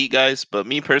the elite guys. But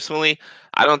me personally,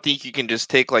 I don't think you can just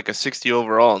take like a 60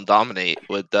 overall and dominate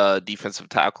with defensive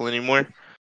tackle anymore.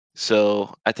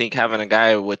 So I think having a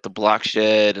guy with the block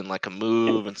shed and like a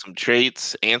move and some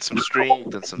traits and some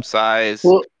strength and some size.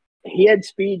 Well, he had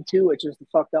speed too, which is the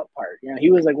fucked up part. He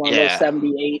was like one of those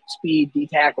 78 speed D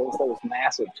tackles that was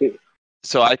massive too.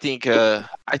 So I think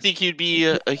he'd be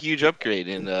a huge upgrade,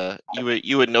 and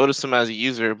you would notice him as a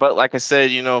user. But like I said,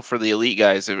 for the elite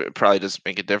guys, it probably doesn't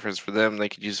make a difference for them. They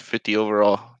could use 50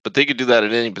 overall, but they could do that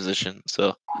at any position.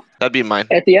 So that'd be mine.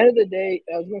 At the end of the day,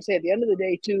 I was going to say, at the end of the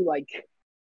day too, like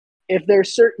if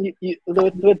there's certain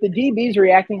with the DBs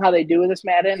reacting how they do with this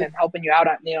Madden and helping you out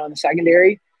on in the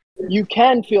secondary, you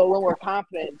can feel a little more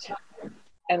confident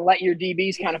and let your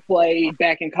DBs kind of play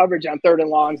back in coverage on 3rd and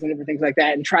longs and different things like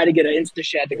that, and try to get an insta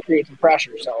shed to create some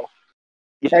pressure. So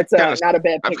that's not a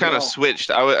bad pick. I've kind of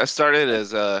switched. I started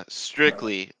as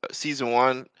strictly season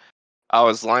 1. I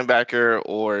was linebacker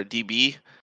or DB,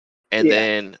 and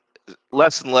then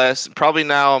less and less. Probably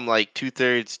now I'm like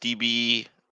 2/3 DB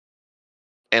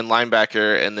and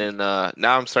linebacker, and then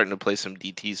now I'm starting to play some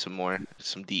DT some more,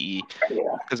 some DE,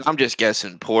 because I'm just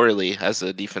guessing poorly as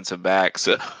a defensive back,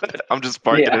 so I'm just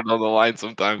parking it on the line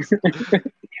sometimes.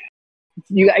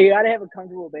 You got to have a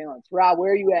comfortable balance. Rob,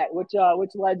 where are you at? Which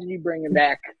legend you bringing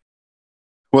back?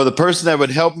 Well, the person that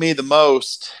would help me the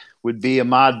most would be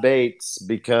Ahmad Bates,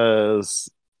 because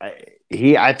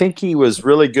I think he was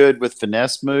really good with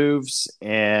finesse moves,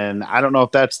 and I don't know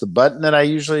if that's the button that I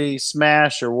usually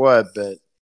smash or what, but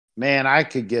man, I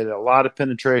could get a lot of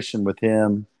penetration with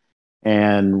him.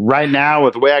 And right now,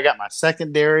 with the way I got my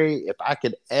secondary, if I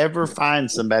could ever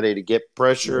find somebody to get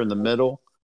pressure in the middle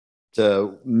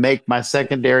to make my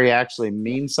secondary actually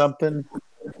mean something,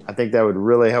 I think that would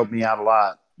really help me out a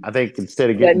lot. I think instead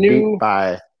of getting beat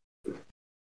by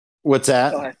 – what's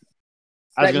that?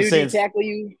 I was going to say – tackle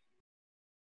you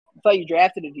 – I thought you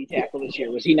drafted a D tackle this year.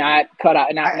 Was he not cut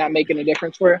out, not making a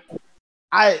difference for you?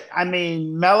 I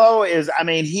mean, Mello is. I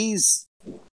mean, he's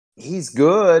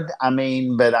good. I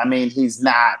mean, but I mean, he's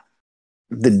not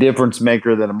the difference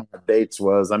maker that Ahmad Bates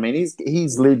was. I mean,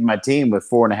 he's leading my team with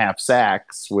 4.5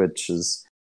 sacks, which is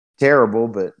terrible.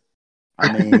 But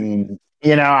I mean,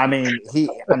 I mean,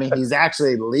 he's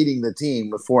actually leading the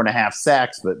team with 4.5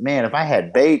 sacks. But man, if I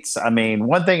had Bates, I mean,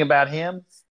 one thing about him,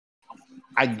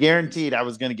 I guaranteed I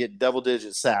was going to get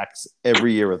double-digit sacks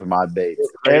every year with Ahmad Bates.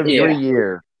 Every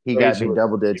year he got me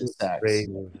double-digit sacks.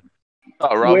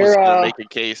 Oh, Rob was going to make a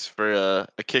case for a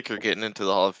kicker getting into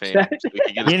the Hall of Fame. So we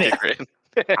could get a kicker in.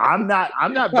 I'm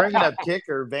not bringing up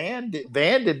kicker. Van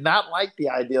did not like the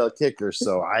idea of kicker,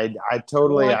 so I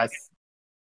totally I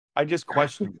just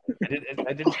questioned.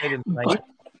 I didn't say it. No,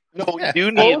 we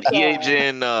do need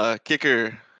EAJ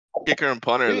kicker and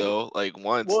punter though. Like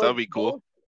once, that'd be cool.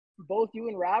 Both you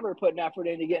and Rob are putting effort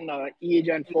into getting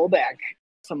EAJ fullback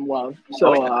some love.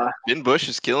 So Ben Bush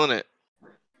is killing it.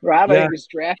 Rob, I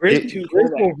just drafted 2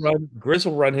 fullbacks. Grizz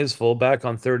will run his fullback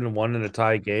on 3rd and 1 in a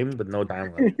tie game, but no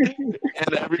time left.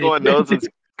 And everyone knows it's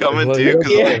coming too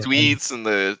because of the tweets and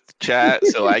the chat.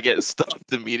 So I get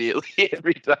stumped immediately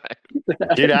every time.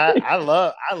 Dude, I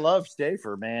love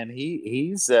Stafer, man.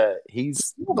 He's fast.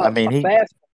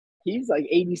 He's like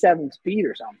 87 speed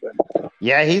or something.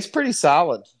 Yeah, he's pretty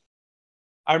solid.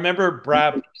 I remember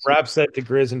Brab said to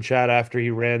Grizz in chat after he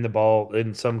ran the ball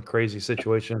in some crazy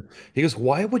situation. He goes,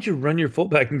 "Why would you run your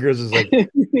fullback?" And Grizz is like,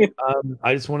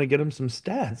 "I just want to get him some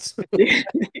stats." He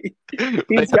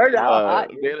started out hot.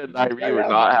 Dan and Nyree were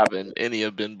not having any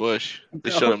of Ben Bush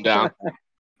to shut him down.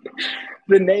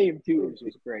 The name too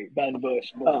was great, Ben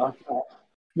Bush.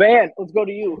 Van, let's go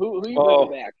to you. Who you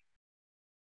bringing back?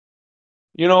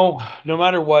 No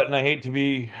matter what, and I hate to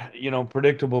be,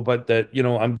 predictable, but that,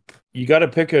 you got to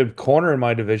pick a corner in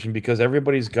my division because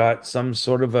everybody's got some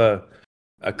sort of a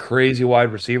crazy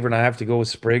wide receiver, and I have to go with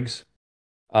Spriggs.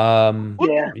 Like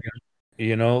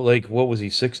what was he,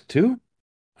 6'2"?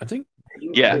 I think.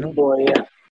 Yeah. Boy, yeah.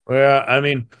 Yeah, I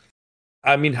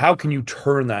mean, how can you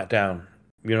turn that down?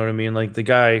 You know what I mean? Like the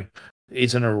guy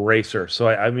is an eraser, so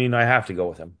I have to go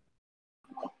with him.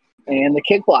 And the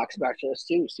kick block specialist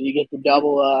too, so you get the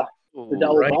double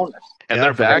bonus. And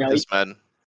they're back this man.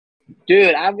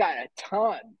 Dude, I've got a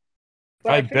ton.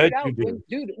 But I bet you do.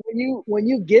 Dude, when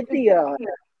you get the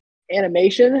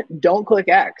animation, don't click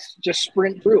X. Just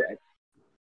sprint through it.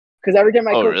 Because every time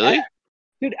I click X,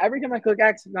 dude, every time I click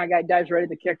X, my guy dives right at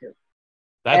the kicker.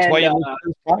 That's why you listen to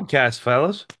this podcast,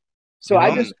 fellas. So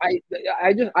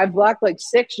I blocked like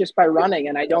 6 just by running,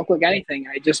 and I don't click anything.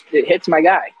 It hits my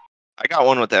guy. I got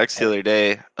one with the X the other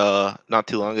day, not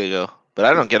too long ago, but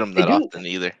I don't get them that often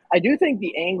either. I do think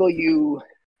the angle you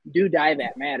do dive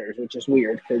at matters, which is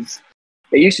weird because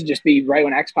it used to just be right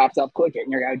when X pops up, click it,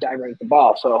 and you're going to dive right at the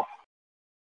ball. So,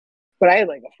 but I had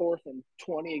like a 4th and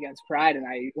 20 against Pride, and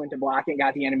I went to block and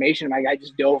got the animation, and my guy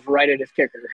just dove right at his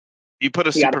kicker. You put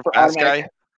a super fast guy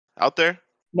out there?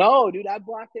 No, dude, I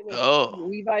blocked it with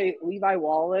Levi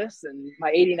Wallace and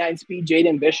my 89 speed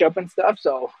Jaden Bishop and stuff.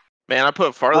 So. Man, I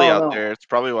put Farley out there. It's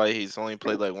probably why he's only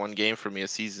played like 1 game for me a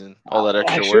season. All that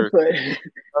extra work. I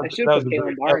should put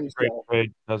Kalen Barnes. That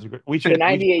was a great. We should. The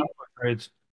 98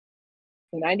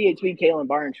 speed Kalen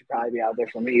Barnes should probably be out there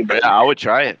for me. But, yeah, I would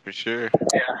try it for sure.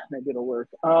 Yeah, maybe it'll work.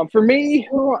 For me,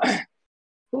 who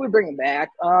would bring him back?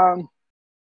 Man,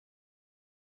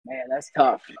 that's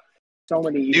tough. So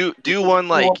many. Do one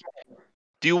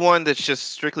that's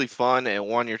just strictly fun and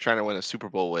one you're trying to win a Super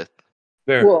Bowl with.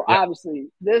 Well, obviously,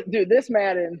 this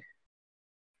Madden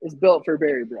is built for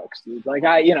Barry Brooks, dude. Like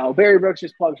Barry Brooks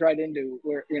just plugs right into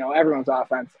where everyone's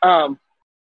offense.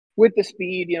 With the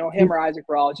speed, him or Isaac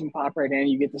Rawls, you can pop right in.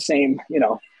 You get the same,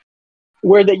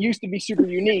 where they used to be super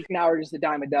unique. Now we're just a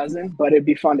dime a dozen, but it'd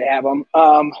be fun to have them.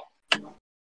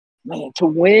 Man, to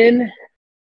win.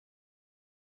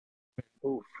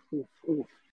 Oof.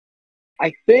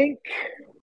 I think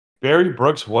Barry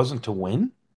Brooks wasn't to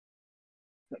win.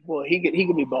 Well, he could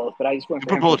be both, but I just went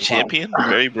for Super Bowl champion,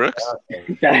 Barry Brooks.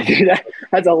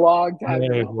 That's a long time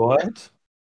ago. What?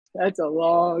 That's a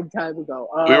long time ago.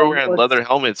 We were wearing leather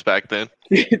helmets back then.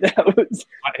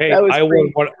 I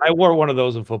wore one of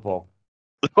those in football.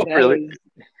 Oh, really?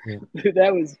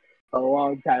 That was a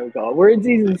long time ago. We're in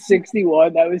season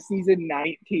 61. That was season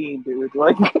 19, dude.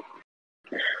 Like,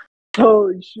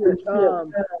 holy shit. I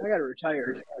gotta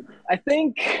retire. I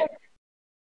think.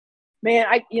 Man,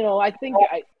 I think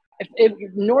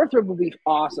if Northrop would be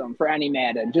awesome for any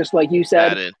Madden, just like you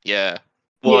said. Madden, yeah.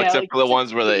 Well, except for the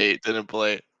ones where they didn't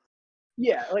play.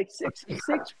 Yeah, like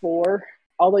 6'4",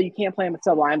 although you can't play him at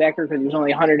sub linebacker because he's only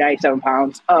 197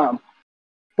 pounds. But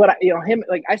him,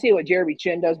 like I see what Jeremy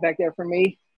Chin does back there for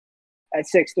me at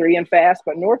 6'3" and fast,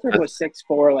 but Northrop was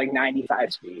 6'4", like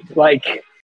 95 speed. Like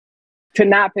to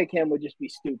not pick him would just be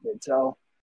stupid. So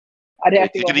I'd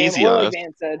have to go him. Or like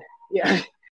Van said, yeah.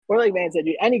 Or like Van said,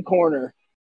 dude, any corner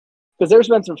because there's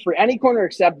been some free any corner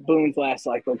except Boone's last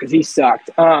cycle because he sucked.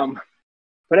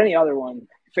 But any other one,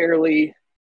 Fairley,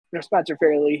 Spencer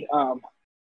Fairley,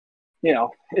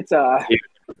 it's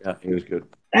Yeah, he was good.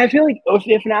 I feel like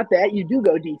if not that, you do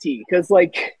go DT because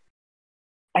like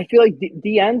I feel like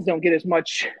DNs don't get as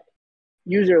much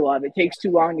user love. It takes too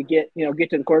long to get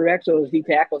to the quarterback, so those D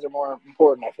tackles are more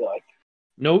important. I feel like.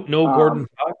 No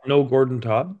Gordon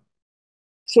Todd.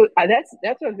 So that's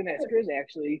what I was going to ask Chris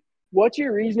actually. What's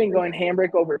your reasoning going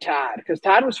Hambrick over Todd? Because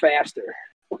Todd was faster.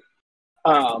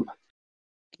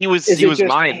 He was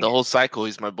mine the whole cycle.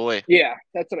 He's my boy. Yeah,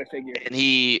 that's what I figured. And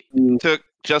he took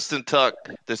Justin Tuck,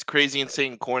 this crazy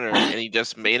insane corner, and he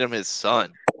just made him his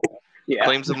son. Yeah.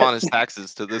 Claims him on his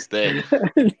taxes to this day.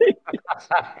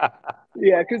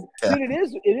 Yeah, because dude,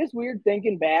 it is weird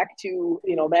thinking back to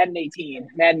Madden 18,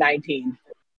 Madden 19.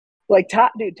 Like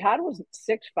Todd was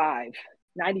 6'5",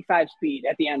 95 speed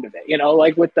at the end of it.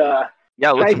 Like with the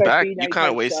looking back, you kind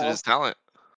of wasted his talent.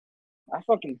 I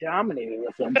fucking dominated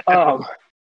with him.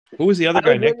 Who was the other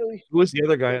guy, Nick? Who was the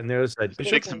other guy on the other side?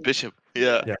 Bishop.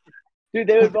 Yeah. Dude,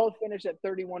 they would both finish at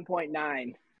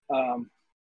 31.9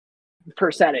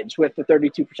 percentage with the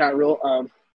 32% rule.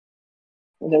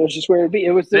 And that was just where it'd be.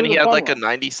 Then he had like a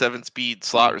 97 speed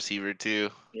slot receiver too.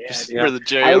 Yeah, just dude. for the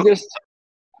jail.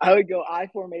 I would go I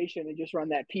formation and just run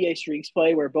that PA streaks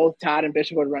play where both Todd and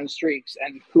Bishop would run streaks,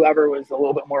 and whoever was a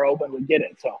little bit more open would get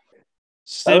it.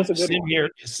 So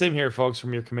same here, folks,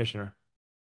 from your commissioner.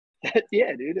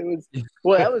 Yeah, dude. It was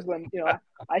that was when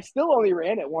I still only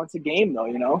ran it once a game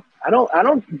though. I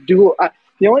don't do.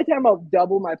 The only time I'll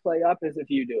double my play up is if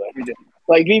you do it.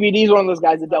 Like VBD's one of those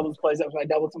guys that doubles plays up. So I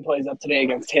doubled some plays up today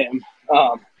against him.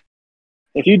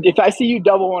 If I see you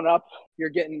double one up, you're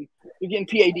getting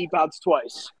PA deep outs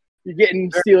twice. You're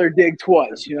getting Steeler dig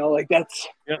twice. Like that's.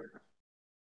 Yeah.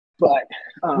 But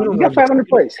you got 500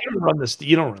 plays. You don't run the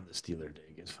Steeler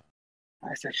dig. It's fine.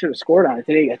 I should have scored on it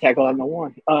today. I tackled on the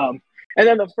one. And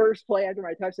then the first play after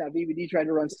my touchdown, VVD tried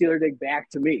to run Steeler dig back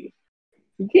to me.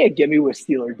 You can't get me with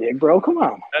Steeler dig, bro. Come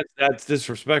on. That's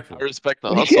disrespectful. I respect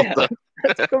the hustle. Yeah,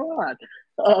 come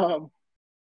on.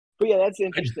 But yeah, that's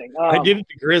interesting. I did it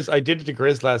to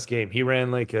Grizz last game. He ran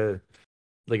like a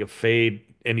fade,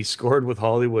 and he scored with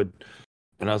Hollywood.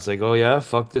 And I was like, oh yeah,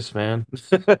 fuck this, man.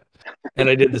 And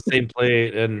I did the same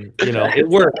play, and it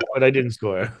worked, but I didn't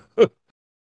score.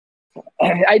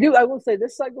 I will say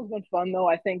this cycle's been fun though.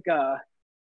 I think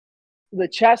the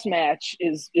chess match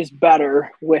is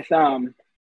better with the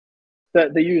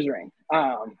user ring.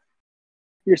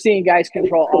 You're seeing guys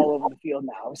control all over the field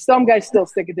now. Some guys still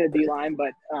sticking to the D line,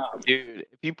 but dude,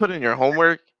 if you put in your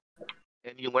homework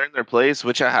and you learn their plays,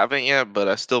 which I haven't yet, but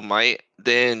I still might,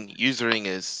 then usering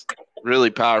is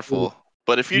really powerful.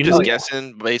 But if you're just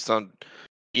guessing based on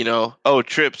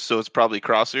trips, so it's probably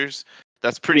crossers.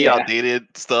 That's pretty outdated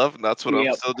stuff, and that's what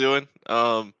I'm still doing.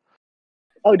 Dude,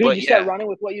 you start running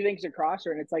with what you think is a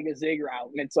crosser, and it's like a zig route,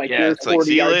 and it's like you're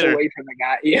 40 yards away from the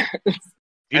guy. Yeah.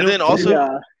 And then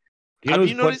also, have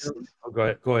you noticed? Go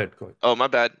ahead. Oh, my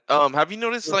bad. Have you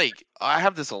noticed? Like, I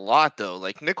have this a lot though.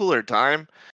 Like nickel or dime,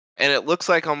 and it looks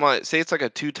like I'm on. Say it's like a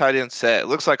 2 tight end set. It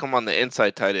looks like I'm on the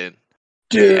inside tight end.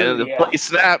 Dude, and then the play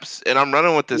snaps, and I'm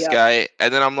running with this guy,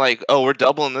 and then I'm like, oh, we're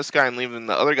doubling this guy and leaving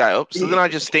the other guy up. So then I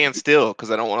just stand still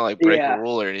because I don't want to like break a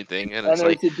rule or anything. And it's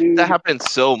like that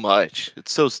happens so much.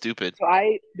 It's so stupid. So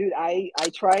I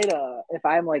try to, if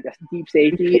I'm like a deep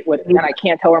safety and I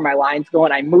can't tell where my line's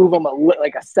going, I move them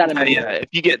like a centimeter. Yeah, if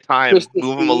you get time,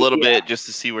 move them a little bit just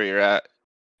to see where you're at.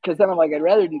 Because then I'm like, I'd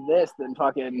rather do this than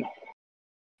fucking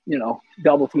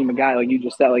double team a guy like you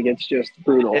just said. Like it's just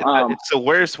brutal. It's the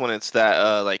worst when it's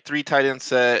that like 3 tight end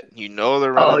set.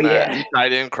 They're running that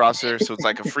tight end crosser, so it's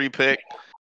like a free pick,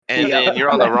 and then you're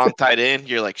on the wrong tight end.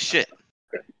 You're like, shit.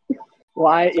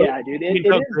 Why? Dude.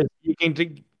 You can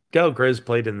go. Grizz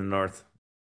played in the north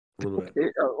a little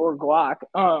bit, or Guac.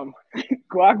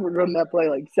 Guac would run that play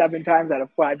like 7 times out of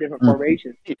 5 different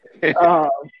formations.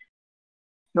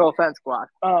 No offense, Guac.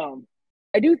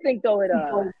 I do think though it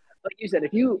like you said,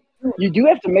 if you do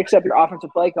have to mix up your offensive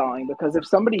play calling, because if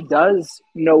somebody does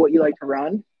know what you like to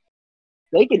run,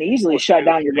 they can easily shut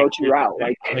down your go-to route.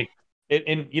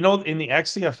 In the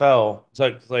XCFL,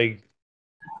 it's like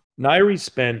Nairi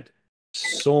spent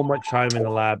so much time in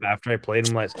the lab after I played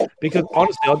him last. Because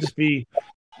honestly,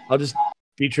 I'll just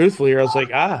be truthful here. I was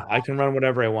like, I can run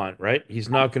whatever I want, right? He's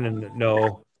not going to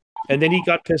know. And then he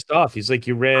got pissed off. He's like,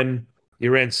 you ran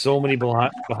so many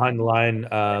behind the line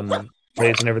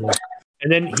plays and everything.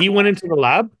 And then he went into the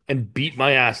lab and beat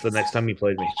my ass the next time he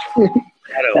played me.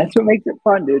 That's what makes it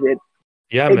fun, dude. It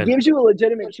man. gives you a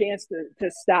legitimate chance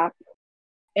to stop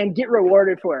and get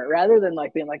rewarded for it rather than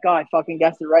like being like, oh, I fucking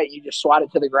guessed it right. And you just swat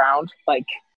it to the ground. Like,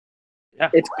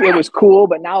 it was cool,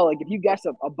 but now like if you guess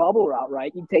a bubble route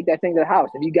right, you take that thing to the house.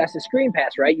 If you guess a screen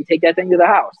pass right, you take that thing to the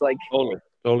house. Like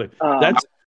totally.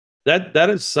 That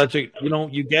is such a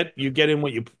you get in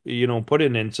what you put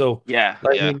in, and so yeah.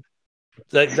 I mean,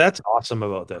 that's awesome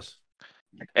about this.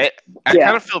 I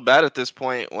kind of feel bad at this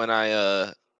point when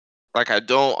I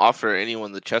don't offer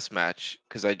anyone the chess match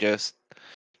because I just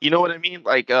what I mean,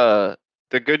 like the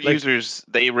good users,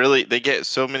 they get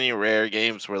so many rare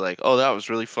games where like, oh, that was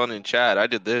really fun in chat. I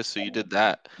did this, so you did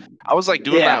that. I was like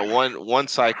doing that one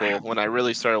cycle when I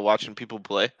really started watching people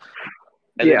play.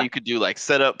 And then you could do like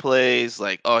setup plays,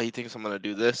 like, oh, he thinks I'm gonna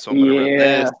do this, so I'm gonna run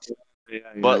this.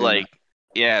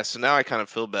 So now I kind of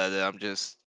feel bad that I'm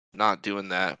just not doing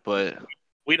that. But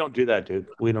we don't do that, dude.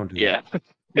 We don't do that.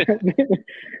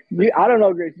 I don't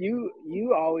know, Chris.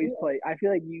 You always play. I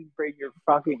feel like you bring your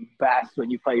fucking best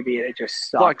when you play V, and it just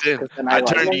sucks. I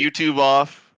turned YouTube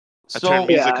off. I turned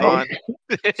music on.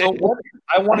 So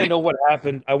I want to know what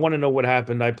happened.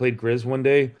 I played Grizz one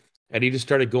day, and he just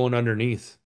started going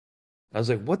underneath. I was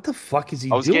like, "What the fuck is he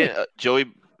doing?" I was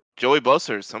getting Joey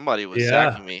Bosa or somebody was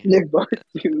sacking me. Nick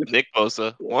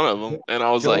Bosa, one of them, and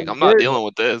I was like, "I'm not dealing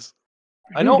with this."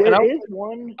 I know, and I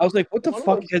was like, "What the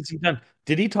fuck has he done?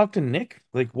 Did he talk to Nick?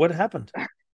 Like, what happened?"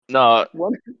 No.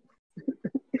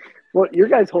 Well, your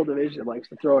guys' whole division likes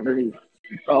to throw underneath.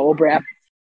 Oh, well, Brap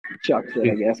chucks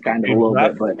it, I guess, kind of a little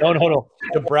bit. But no.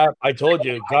 To Brap, I told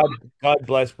you, God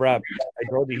bless Brap. I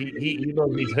told you, he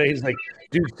emailed me today. He's like,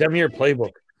 "Dude, send me your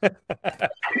playbook."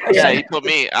 Yeah, he told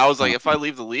me. I was like, if I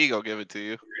leave the league, I'll give it to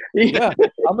you. Yeah,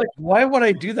 I'm like, why would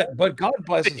I do that? But God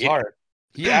bless his heart.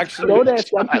 He actually don't ask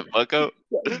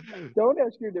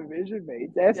your division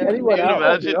mates. Ask anyone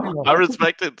else. I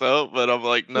respect it though, but I'm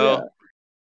like, no.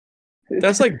 Yeah.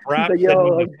 That's like Brap.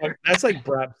 That's like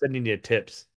Brap sending you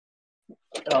tips.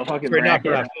 Oh, fucking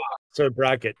Bracket. So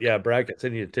Bracket, yeah, Bracket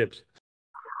sending you tips.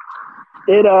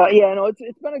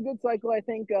 It's been a good cycle. I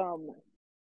think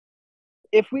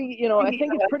if we, I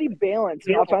think it's pretty balanced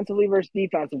offensively versus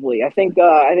defensively. I think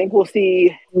we'll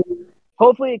see.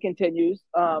 Hopefully, it continues.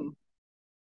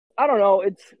 I don't know.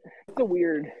 It's a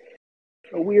weird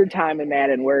time in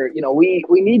Madden where we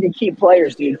need to keep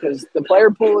players, dude, because the player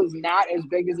pool is not as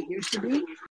big as it used to be.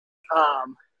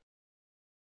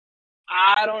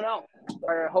 I don't know.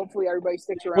 Or hopefully, everybody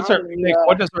sticks around.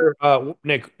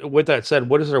 Nick? With that said,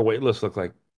 what does our wait list look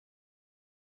like?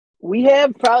 We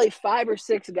have probably 5 or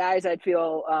 6 guys I'd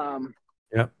feel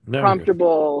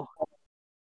comfortable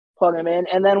plugging them in.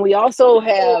 And then we also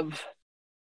have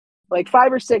like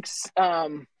 5 or 6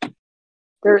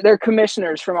 they're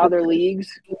commissioners from other leagues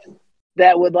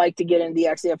that would like to get into the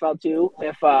XFL too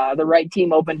if the right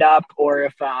team opened up or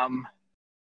if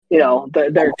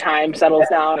their time settles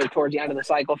down or towards the end of the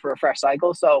cycle for a fresh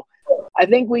cycle. So I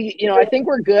think we're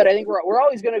good. I think we're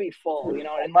always going to be full,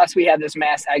 unless we have this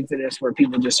mass exodus where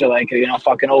people just are like,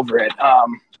 fucking over it.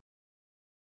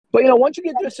 But once you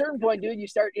get to a certain point, dude, you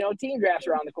start, team drafts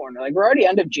around the corner. Like we're already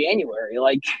end of January.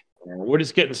 Like we're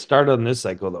just getting started on this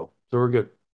cycle though, so we're good.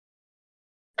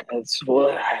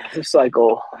 This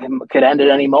cycle could end at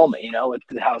any moment, with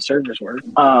how servers work.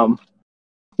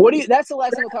 That's the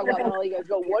last thing we'll talk about. I'll let you guys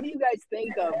go. What do you guys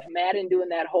think of Madden doing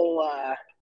that whole?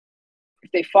 If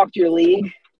they fucked your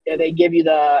league, they give you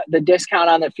the discount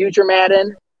on the future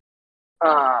Madden.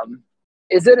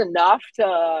 Is it enough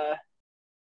to?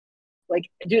 Like,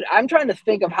 dude, I'm trying to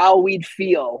think of how we'd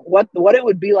feel, what it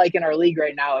would be like in our league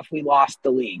right now if we lost the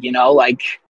league. Like,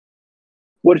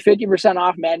 would 50%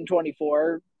 off Madden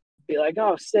 24 be like,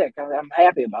 oh, sick? I'm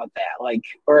happy about that. Like,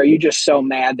 or are you just so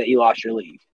mad that you lost your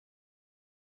league?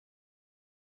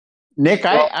 Nick,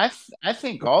 I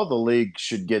think all the leagues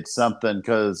should get something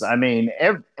because, I mean,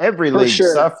 every league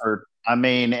suffered. I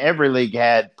mean, every league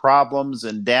had problems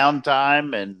and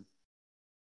downtime,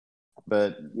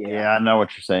 but I know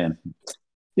what you're saying.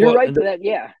 You're right to that,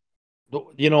 yeah.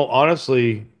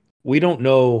 Honestly, we don't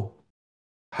know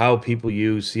how people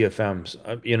use CFMs.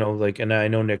 And I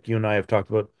know, Nick, you and I have talked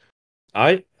about.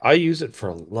 I use it for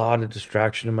a lot of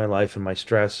distraction in my life and my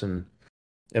stress and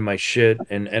my shit,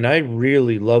 and I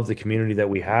really love the community that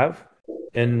we have.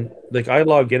 And like I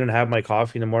log in and have my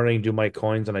coffee in the morning, do my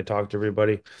coins, and I talk to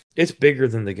everybody. It's bigger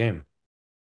than the game.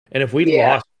 And if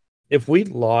we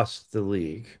lost the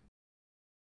league,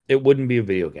 it wouldn't be a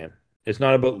video game. It's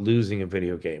not about losing a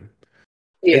video game.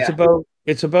 Yeah.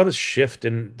 It's about a shift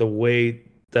in the way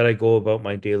that I go about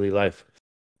my daily life,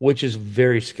 which is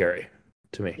very scary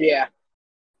to me. Yeah.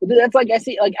 That's like I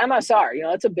see like MSR,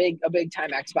 it's a big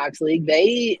time Xbox league.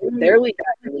 Their league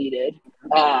got deleted.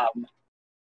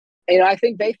 I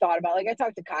think they thought about, like, I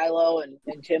talked to Kylo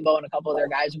and Timbo and a couple of their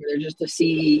guys over there just to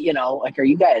see, like, are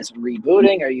you guys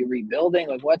rebooting? Are you rebuilding?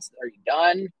 Like, are you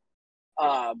done?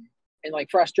 And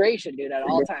like frustration, dude, at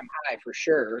all time high for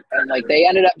sure. And like they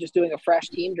ended up just doing a fresh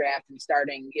team draft and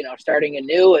starting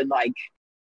anew. And like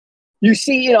you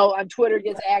see, on Twitter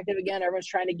gets active again. Everyone's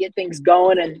trying to get things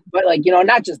going, but like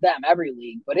not just them, every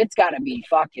league. But it's got to be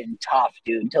fucking tough,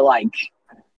 dude. To like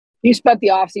you spent the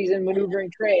offseason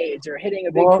maneuvering trades or hitting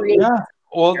a big free agent. Yeah.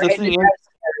 Well, the thing is,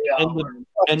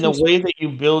 and the way that you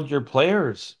build your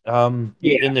players, in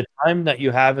the time that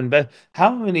you have invested, how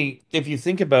many? If you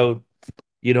think about,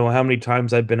 how many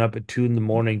times I've been up at 2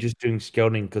 a.m. just doing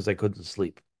scouting because I couldn't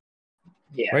sleep.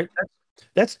 Yeah. Right.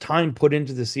 That's time put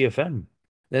into the CFM.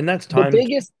 Then that's time. The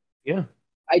biggest. Yeah.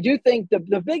 I do think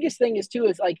the biggest thing is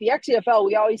like the XCFL.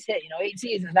 We always hit 8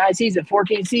 seasons, 9 seasons,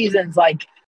 14 seasons, like.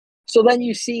 So then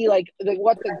you see like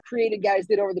what the creative guys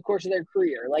did over the course of their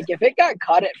career. Like if it got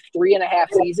cut at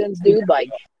 3.5 seasons, dude, like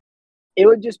it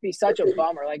would just be such a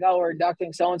bummer. Like, oh, we're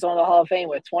inducting so-and-so in the Hall of Fame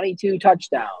with 22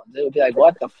 touchdowns. It would be like,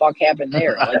 what the fuck happened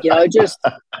there? Like, it just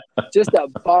a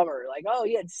bummer. Like, oh,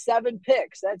 he had 7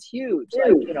 picks. That's huge.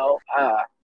 Like,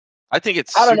 I think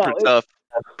it's super tough,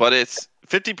 but it's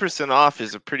 50% off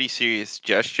is a pretty serious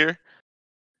gesture.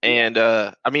 And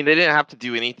I mean, they didn't have to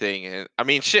do anything. And I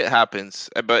mean, shit happens.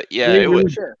 But yeah, it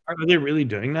was. Are they really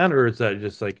doing that, or is that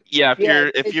just like? Yeah,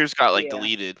 if yours got like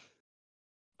deleted.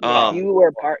 Yeah,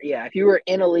 if you were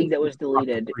in a league that was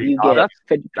deleted, you get.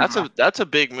 That's a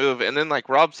big move. And then, like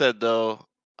Rob said, though,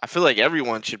 I feel like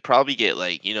everyone should probably get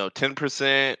like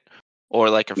 10%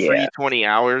 or like a free 20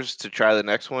 hours to try the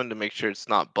next one to make sure it's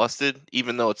not busted,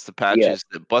 even though it's the patches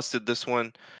that busted this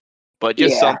one. But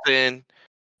just something.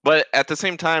 But at the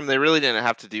same time, they really didn't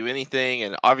have to do anything,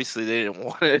 and obviously they didn't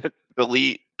want to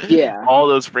delete all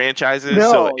those franchises.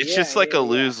 No, so it's just like a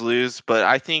lose-lose. But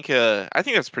I think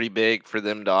that's pretty big for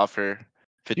them to offer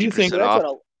 50% off.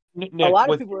 A lot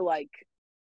of people were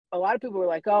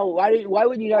like, oh, why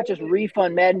would you not just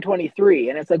refund Madden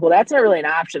 23? And it's like, well, that's not really an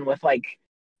option with like,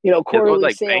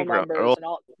 quarterly sale numbers and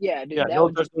all. Yeah, dude,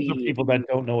 those are people that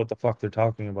don't know what the fuck they're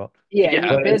talking about.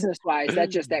 Yeah, business-wise,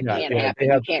 that can't happen.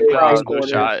 You can't cross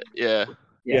quarters. Yeah,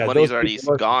 money's already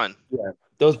gone. Yeah,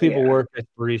 those people work as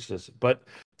baristas, but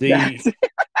the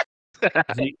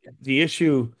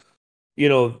issue,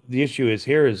 the issue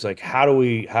is like, how do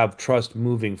we have trust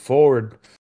moving forward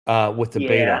with the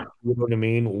beta? You know what I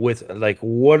mean? With like,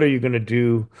 what are you going to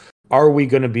do? Are we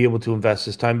going to be able to invest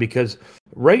this time? Because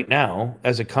right now,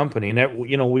 as a company,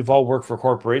 and we've all worked for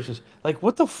corporations. Like,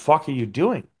 what the fuck are you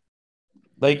doing?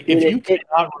 Like, if you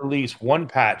cannot release one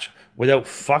patch without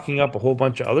fucking up a whole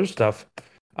bunch of other stuff,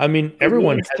 I mean,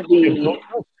 everyone needs to be.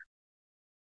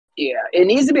 Yeah, it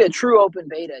needs to be a true open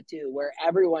beta too, where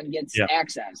everyone gets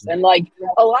access. And like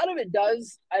a lot of it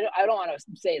does. I don't want to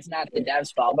say it's not the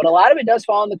devs' fault, but a lot of it does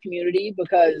fall on the community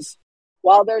because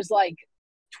while there's like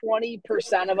 20%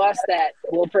 of us that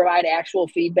will provide actual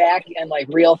feedback and like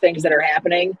real things that are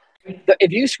happening.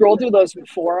 If you scroll through those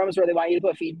forums where they want you to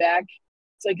put feedback,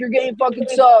 it's like your game fucking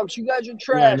sucks. You guys are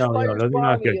trash. No, they're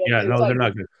not good. They're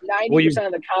not good. 90%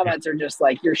 of the comments are just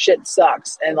like your shit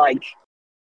sucks, and like,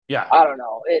 I don't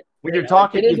know. When you're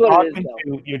talking,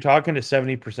 you're talking to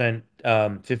 70%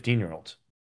 15-year-olds,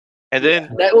 and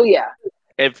then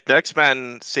if next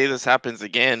man say this happens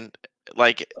again.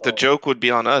 Like the joke would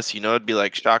be on us, it'd be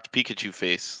like shocked Pikachu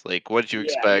face. Like, what did you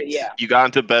expect? You got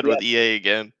into bed with EA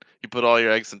again. You put all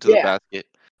your eggs into the basket.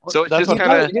 So it's just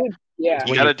kind of,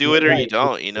 you got to do it or you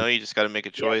don't. You just got to make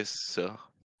a choice. So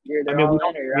we don't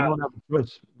have a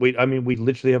choice. We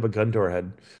literally have a gun to our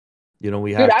head.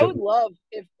 We have. Dude, I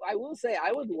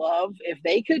would love if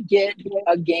they could get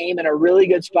a game in a really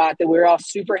good spot that we're all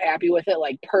super happy with it,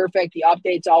 like perfect. The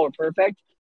updates all were perfect.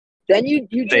 Then you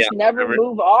just never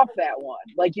move off that one.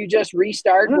 Like you just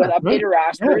restart with updated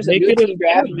rosters and new team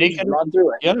draft and you run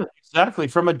through it. Yeah, exactly.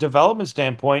 From a development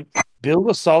standpoint, build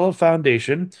a solid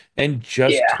foundation and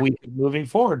just tweak it moving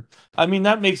forward. I mean,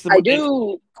 that makes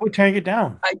the quit tearing it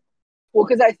down.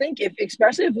 Because I think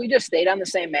especially if we just stayed on the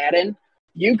same Madden,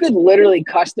 you could literally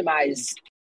customize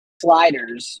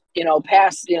sliders,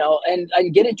 past,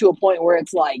 and get it to a point where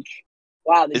it's like,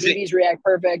 wow, the DBs react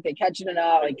perfect. They catch it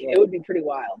enough. Like it would be pretty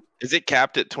wild. Is it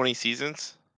capped at 20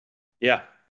 seasons? Yeah.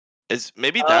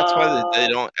 Maybe that's why they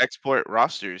don't export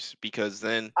rosters, because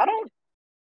then I don't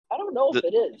know if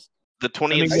it is. The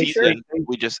 20th season,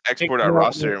 we just export our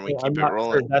roster and we keep it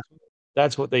rolling. Sure.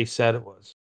 That's what they said it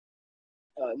was.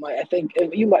 I think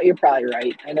you're probably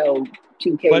right. I know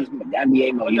 2K's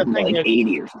NBA mode you can go like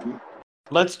 80 or something.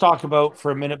 Let's talk about for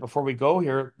a minute before we go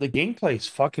here. The gameplay's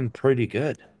fucking pretty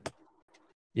good.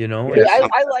 You know, Yeah, it's,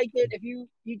 I like it. If you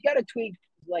got to tweak,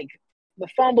 like the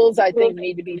fumbles, I think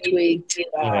need to be tweaked.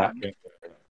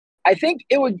 I think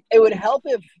it would help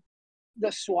if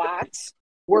the swats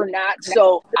were not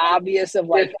so obvious of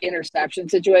like interception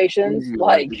situations.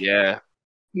 Like Yeah.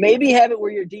 maybe have it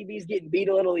where your DB's getting beat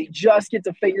a little. He just gets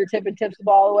a fingertip and tips the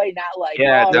ball away. Not like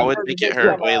Yeah, oh, that he would hurt make his it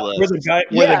hurt from way a- less.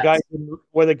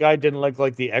 where the guy didn't look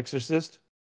like The Exorcist.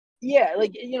 Yeah,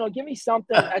 like give me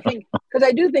something. I think because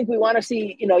I do think we want to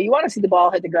see you want to see the ball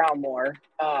hit the ground more.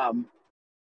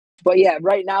 But yeah,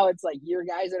 right now it's like your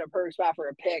guy's in a perfect spot for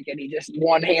a pick, and he just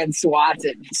one hand swats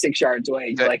it 6 yards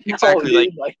away. He's like, no, exactly,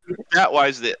 dude. That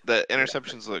wise, the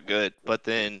interceptions look good, but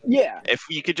then Yeah, if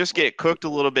you could just get cooked a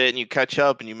little bit and you catch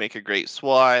up and you make a great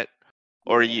swat,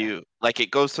 or you like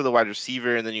it goes to the wide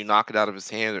receiver and then you knock it out of his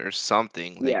hand or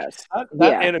something. Like, yes,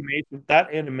 That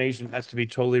animation has to be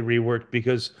totally reworked,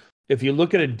 because if you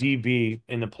look at a DB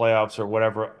in the playoffs or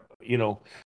whatever,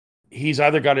 he's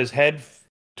either got his head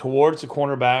towards the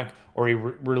cornerback or he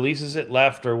releases it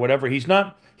left or whatever. He's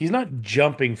not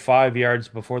jumping 5 yards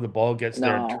before the ball gets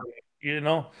there.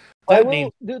 The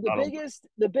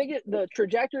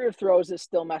trajectory of throws is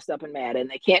still messed up in Madden.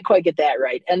 They can't quite get that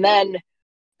right, and then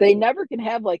they never can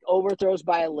have like overthrows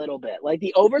by a little bit. Like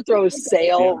the overthrows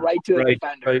sail right to a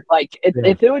defender. Right. Like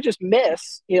if it would just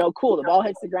miss, cool. The ball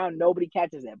hits the ground, nobody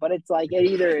catches it. But it's like it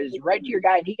either is right to your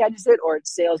guy and he catches it, or it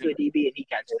sails to a DB and he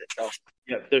catches it. So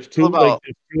yeah, there's two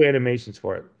animations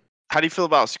for it. How do you feel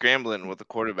about scrambling with the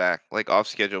quarterback, like off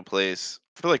schedule plays?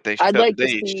 I feel like they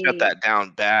shut that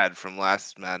down bad from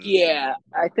last Madden. Yeah,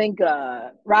 I think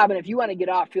Robin, if you want to get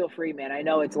off, feel free, man. I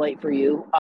know it's late for you.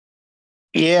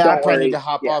 I probably need to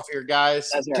hop off here,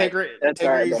 guys. That's take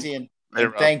it easy, and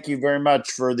thank you very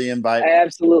much for the invite.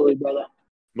 Absolutely, brother.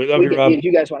 We love you, Rob. If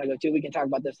you guys want to go too, we can talk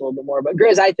about this a little bit more. But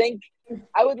Grizz, I think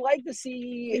I would like to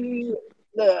see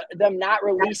them not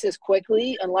release as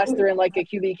quickly unless they're in like a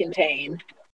QB contain.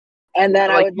 And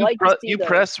then I would like to see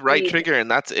press right trigger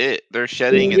and that's it. They're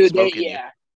shedding and smoking. Yeah.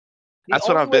 That's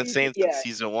what I've been saying since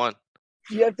season 1.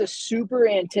 You have to super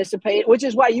anticipate, which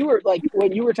is why you were like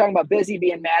when you were talking about Busy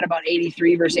being mad about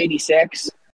 83 versus 86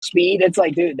 speed. It's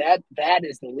like, dude, that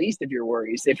is the least of your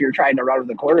worries if you're trying to run with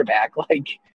the quarterback. Like,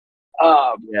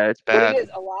 it's bad. It is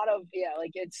a lot of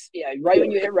right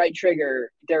when you hit right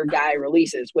trigger, their guy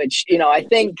releases, which I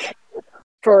think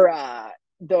for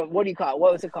what do you call it?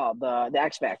 What was it called? The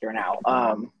X Factor now.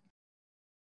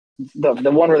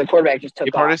 The one where the quarterback just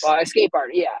took off. Escape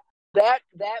artist. Yeah. That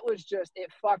was just it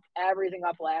fucked everything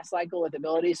up last cycle with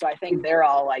ability. So I think they're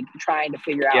all like trying to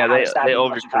figure out how to stop they it.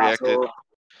 overcorrected.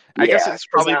 I guess it's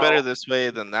probably better this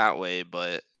way than that way,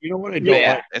 but you know what I don't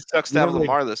like? It sucks to have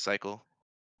Lamar this cycle.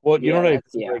 Well, you know what I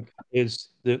like is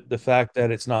the fact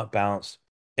that it's not balanced.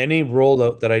 Any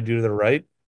rollout that I do to the right,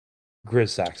 Grizz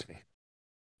sacks me.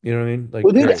 You know what I mean? Like,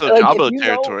 that's Jabo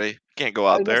territory. Can't go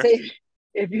out there.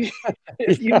 If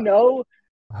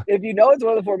you know it's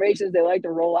one of the formations they like to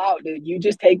roll out, dude, you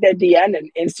just take that DN and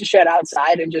insta shed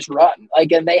outside and just run.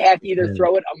 Like, and they have to either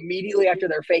throw it immediately after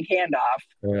their fake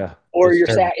handoff, or you're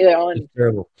sacked. And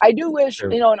I do wish,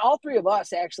 and all three of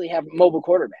us actually have mobile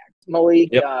quarterbacks: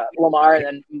 Malik, Lamar, and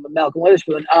then Malcolm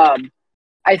Witherspoon.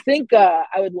 I think I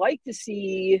would like to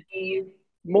see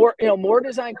more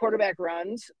design quarterback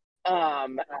runs.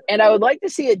 And I would like to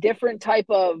see a different type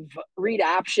of read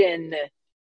option,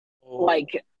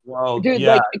 like. Well, dude,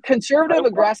 like conservative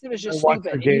aggressive is just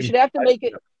stupid. You should have to make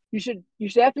it. You should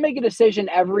have to make a decision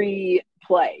every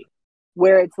play,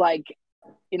 where it's like,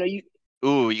 you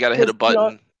got to hit a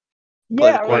button.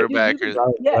 Yeah, the quarterback.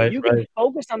 You can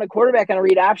focus on the quarterback on a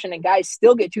read option, and guys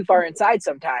still get too far inside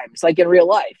sometimes, like in real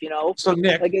life. So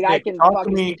Nick, like a guy can fuck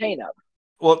his contain up.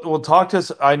 Well, talk to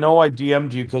us. I know I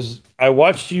DM'd you because I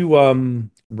watched you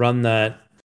run that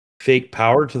fake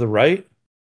power to the right.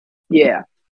 Yeah.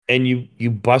 And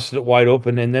you busted it wide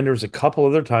open, and then there was a couple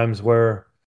other times where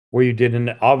you did,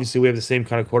 and obviously we have the same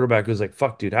kind of quarterback who's like,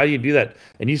 "Fuck, dude, how do you do that?"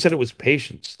 And you said it was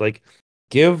patience. Like,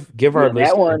 give our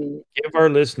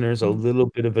listeners a little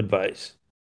bit of advice.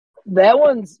 That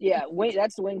one's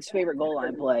that's Wing's favorite goal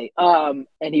line play. And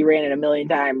he ran it a million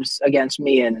times against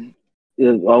me and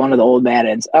one of the old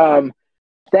Maddens.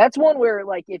 That's one where,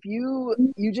 like, if you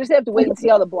just have to wait and see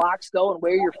how the blocks go and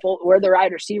where the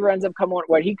wide receiver ends up coming,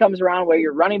 where he comes around, where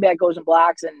your running back goes and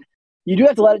blocks, and you do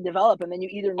have to let it develop, and then you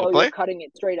either know you're cutting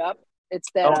it straight up. It's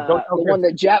that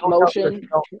the jet motion.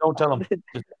 Don't tell him.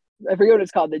 I forget what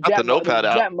it's called. The jet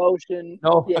motion.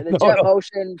 No. Yeah, the jet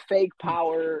motion, fake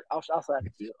power. I'll send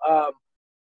it to you.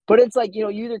 But it's like, you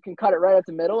either can cut it right up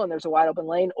the middle and there's a wide open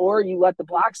lane, or you let the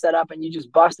block set up and you just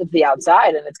bust it to the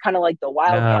outside, and it's kind of like the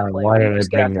wildcat play. Why did I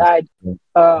bring outside.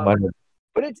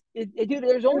 But dude,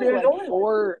 there's only like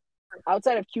 4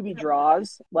 outside of QB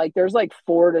draws. Like there's like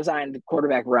 4 designed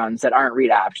quarterback runs that aren't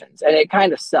read options, and it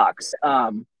kind of sucks.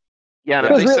 Yeah, and if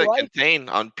Because they real said life- contain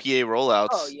on PA rollouts,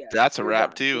 Oh, yeah. that's a You're wrap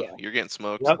done. too. Yeah. You're getting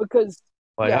smoked. Yep. because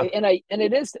Oh, yeah, yeah. and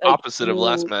it is like, Opposite of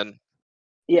last men.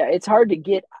 Yeah, it's hard to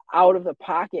get out of the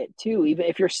pocket too. Even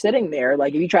if you're sitting there,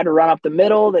 like if you try to run up the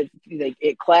middle, that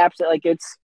it claps. Like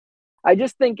it's. I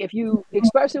just think if you,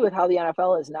 especially with how the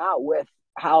NFL is now, with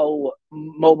how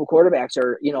mobile quarterbacks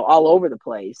are, all over the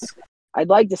place, I'd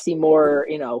like to see more,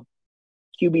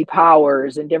 QB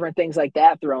powers and different things like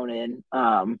that thrown in.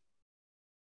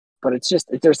 But it's just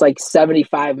there's like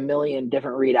 75 million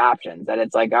different read options that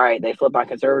it's like, all right, they flip on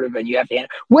conservative and you have to hand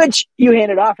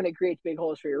it off and it creates big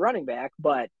holes for your running back.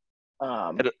 But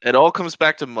It all comes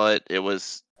back to Mutt.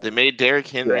 They made Derrick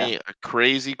Henry a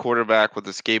crazy quarterback with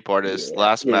escape artist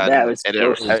last Madden, that was and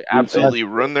so it stupid. absolutely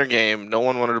ruined their game. No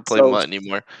one wanted to play So- Mutt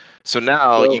anymore. So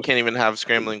now so you can't even have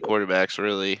scrambling quarterbacks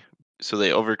really. So they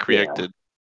overcorrected.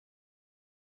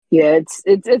 Yeah,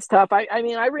 it's tough. I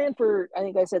mean, I ran for, I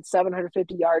think I said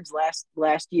 750 yards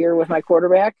last year with my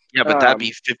quarterback. Yeah, but that'd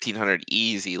be 1,500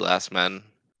 easy last Madden.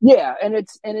 Yeah, and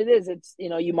it's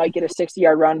you might get a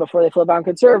 60-yard run before they flip on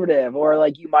conservative, or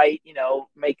like you might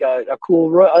make a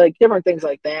cool like different things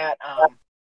like that. I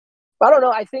don't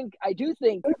know. I do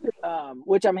think,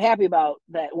 which I'm happy about,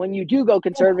 that when you do go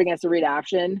conservative against the read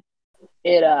option,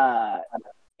 it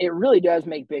really does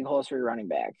make big holes for your running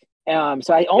back. So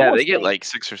I almost they get think, like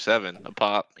 6 or 7 a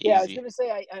pop. yeah, I was Easy. gonna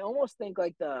say I almost think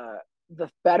like the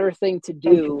better thing to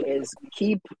do is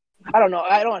keep. I don't know.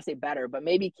 I don't want to say better, but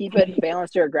maybe keep it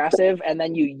balanced or aggressive, and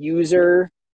then you user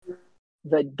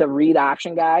the read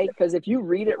option guy. Because if you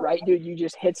read it right, dude, you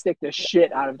just hit stick the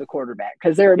shit out of the quarterback.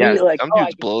 Because they're immediately like, some "Oh, I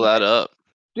dudes can blow keep that it." up.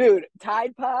 Dude,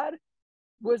 Tide Pod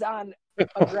was on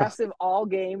aggressive all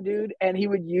game, dude, and he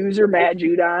would user Matt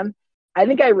Judon. I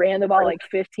think I ran the ball like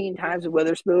 15 times with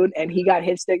Witherspoon, and he got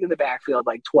hit stick in the backfield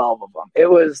like 12 of them. That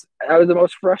was the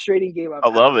most frustrating game I've I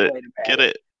love ever it. played in Get Madden.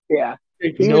 it. Yeah.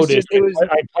 Noted. It was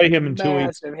I play him in 2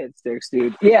 weeks. massive hit sticks,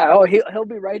 dude. Yeah. Oh, he'll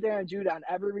be right there on Judon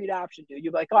every read option, dude.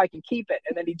 You're like, oh, I can keep it,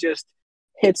 and then he just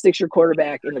hit sticks your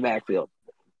quarterback in the backfield.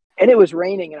 And it was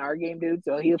raining in our game, dude.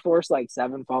 So he forced like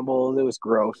 7 fumbles. It was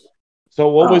gross. So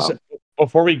what was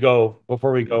before we go?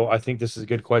 I think this is a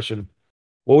good question.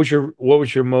 What was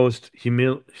your most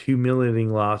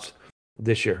humiliating loss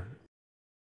this year?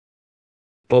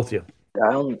 Both of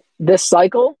you. This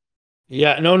cycle.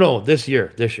 Yeah, no, this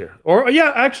year. Or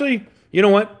yeah, actually, you know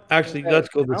what? Actually, let's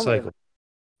go this cycle.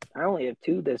 I only have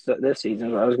 2 this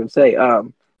season. I was gonna say,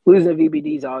 losing to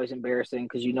VBD is always embarrassing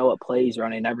because you know what plays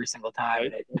running every single time.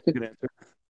 Good answer.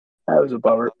 That was a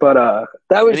bummer, but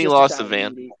that was And he just lost a to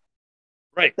Van. VBD.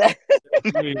 Right.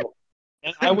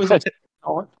 And I was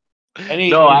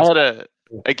No, I had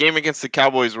a game against the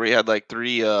Cowboys where he had like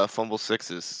 3 fumble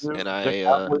sixes, and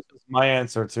that was my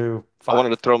answer too. I wanted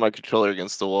to throw my controller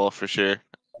against the wall for sure.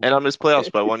 And I missed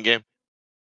playoffs by 1 game.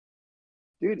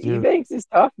 Dude, Ebanks is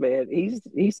tough, man.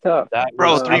 He's tough.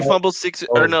 Bro, was- 3 fumble sixes,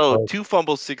 or no, oh. 2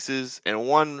 fumble sixes, and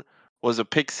 1 was a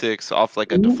pick 6 off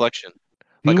like a deflection,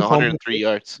 like Two 103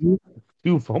 yards.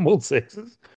 2 fumbled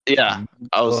sixes. Yeah,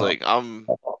 I was Oh. like,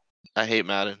 I hate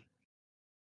Madden.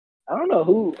 I don't know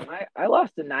who I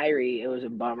lost to Nairi. It was a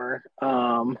bummer.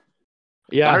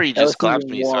 Yeah, Larry that was just clapped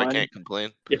season me, so I 1. can't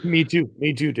complain. yeah, me too,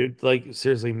 dude. Like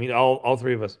seriously, me all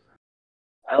 3 of us.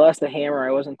 I lost the Hammer.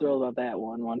 I wasn't thrilled about that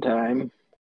one time.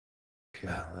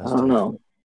 Yeah, I don't know.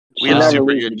 We had a Never super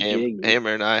lose good to game, Jig.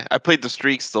 Hammer and I. I played the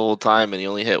streaks the whole time, and he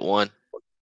only hit 1.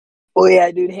 Oh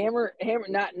yeah, dude. Hammer.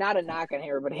 Not a knock on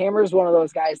Hammer, but Hammer's one of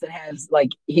those guys that has like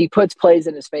he puts plays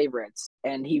in his favorites,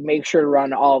 and he makes sure to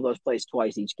run all of those plays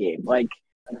twice each game. Like,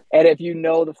 and if you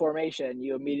know the formation,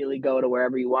 you immediately go to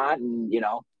wherever you want, and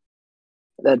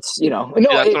that's No, Yeah,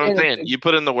 that's what I'm saying. You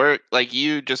put in the work, like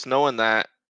you just knowing that,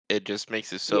 it just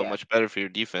makes it so Yeah. much better for your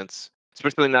defense.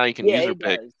 Especially now you can Yeah, user it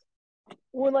pick. does.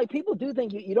 When like people do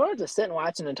think you don't have to sit and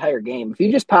watch an entire game. If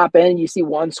you just pop in, you see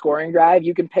one scoring drive,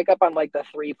 you can pick up on like the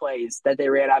 3 plays that they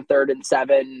ran on 3rd and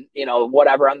 7,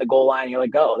 whatever on the goal line. You're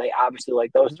like, oh, they obviously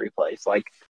like those 3 plays. Like,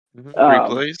 3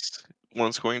 plays,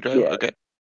 1 scoring drive. yeah. Okay.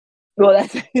 Well,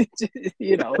 that's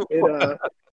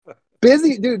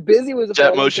Busy was a Jet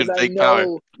fun one motion, 'cause fake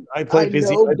power. I played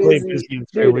busy. know I played Busy- busy in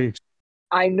 3 dude, weeks.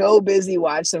 I know Busy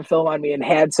watched some film on me and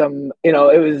had some, it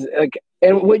was like,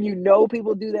 and when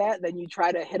people do that, then you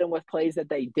try to hit them with plays that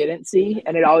they didn't see,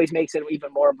 and it always makes it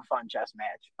even more of a fun chess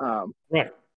match.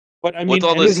 Right. But I mean, With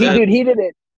all and this it's not- said- He did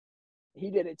it. He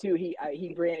did it too. He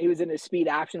ran. He was in his speed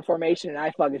option formation, and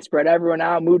I fucking spread everyone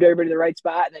out, moved everybody to the right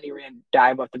spot, and then he ran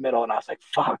dive up the middle, and I was like,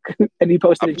 "Fuck!" And he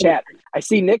posted in chat, "I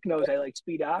see Nick knows I like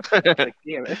speed option." I was like,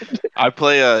 "Damn it!" I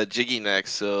play Jiggy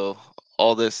next, so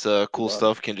all this cool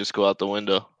stuff can just go out the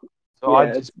window. So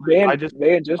Van just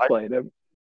played him.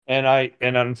 And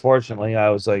unfortunately I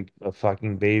was like a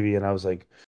fucking baby, and I was like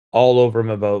all over him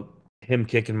about him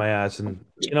kicking my ass, and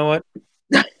you know what?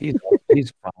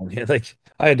 He's fine. Like,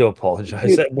 I had to apologize.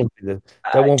 Dude, that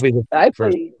won't be the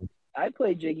first. I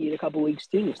played Jiggy in a couple weeks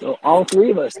too, so all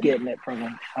three of us getting it from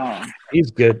him.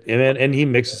 He's good, and he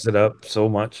mixes it up so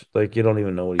much, like you don't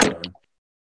even know what he's doing.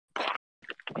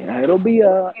 Yeah, it'll be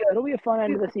a fun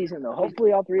end of the season though.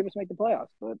 Hopefully, all three of us make the playoffs.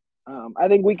 But I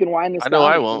think we can wind this. I know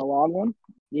down. I It's won't. been a long one.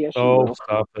 Yes, Oh,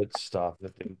 stop it,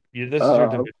 dude. This is your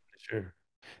division this year.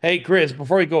 Hey, Chris,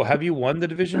 before we go, have you won the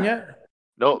division yet?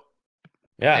 Nope.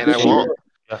 Yeah, And I won't.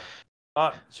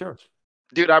 Yeah. Sure.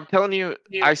 Dude, I'm telling you,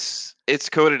 it's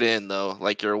coded in though.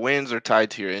 Like your wins are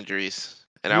tied to your injuries,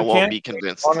 and I won't be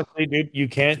convinced. Honestly, dude, you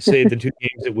can't say the 2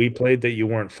 games that we played that you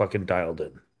weren't fucking dialed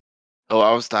in. Oh,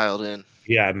 I was dialed in.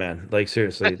 Yeah, man. Like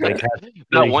seriously, like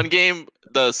that one game,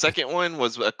 the second one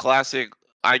was a classic.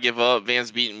 I give up.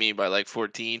 Van's beating me by like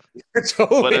 14.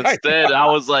 But instead, I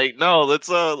was like, no,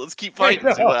 let's keep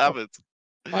fighting, see what happens.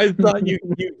 I thought you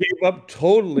gave up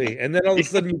totally, and then all of a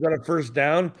sudden you got a first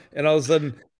down, and all of a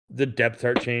sudden the depth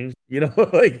chart changed. You know,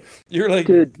 like you're like,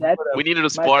 dude, we needed a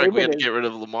spark. We had to get rid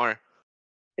of Lamar.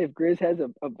 If Grizz has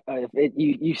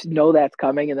you know that's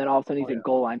coming, and then all of a sudden he's in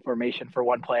goal line formation for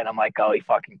one play, and I'm like, oh, he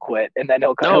fucking quit, and then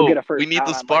he'll get a first. We need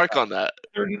the spark on that.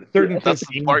 That's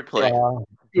the spark play.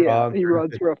 Yeah, he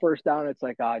runs for a first down. It's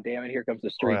like, oh damn it, here comes the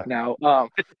streak now.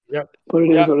 Yep. But it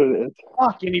is what it is.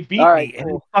 Fuck, and he beat me. And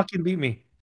he fucking beat me.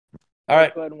 All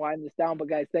right. Go ahead and wind this down. But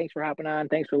guys, thanks for hopping on.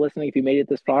 Thanks for listening. If you made it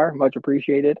this far, much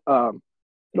appreciated.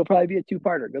 It'll probably be a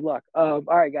 2-parter. Good luck. All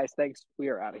right, guys. Thanks. We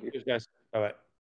are out of here. Cheers, guys. All right.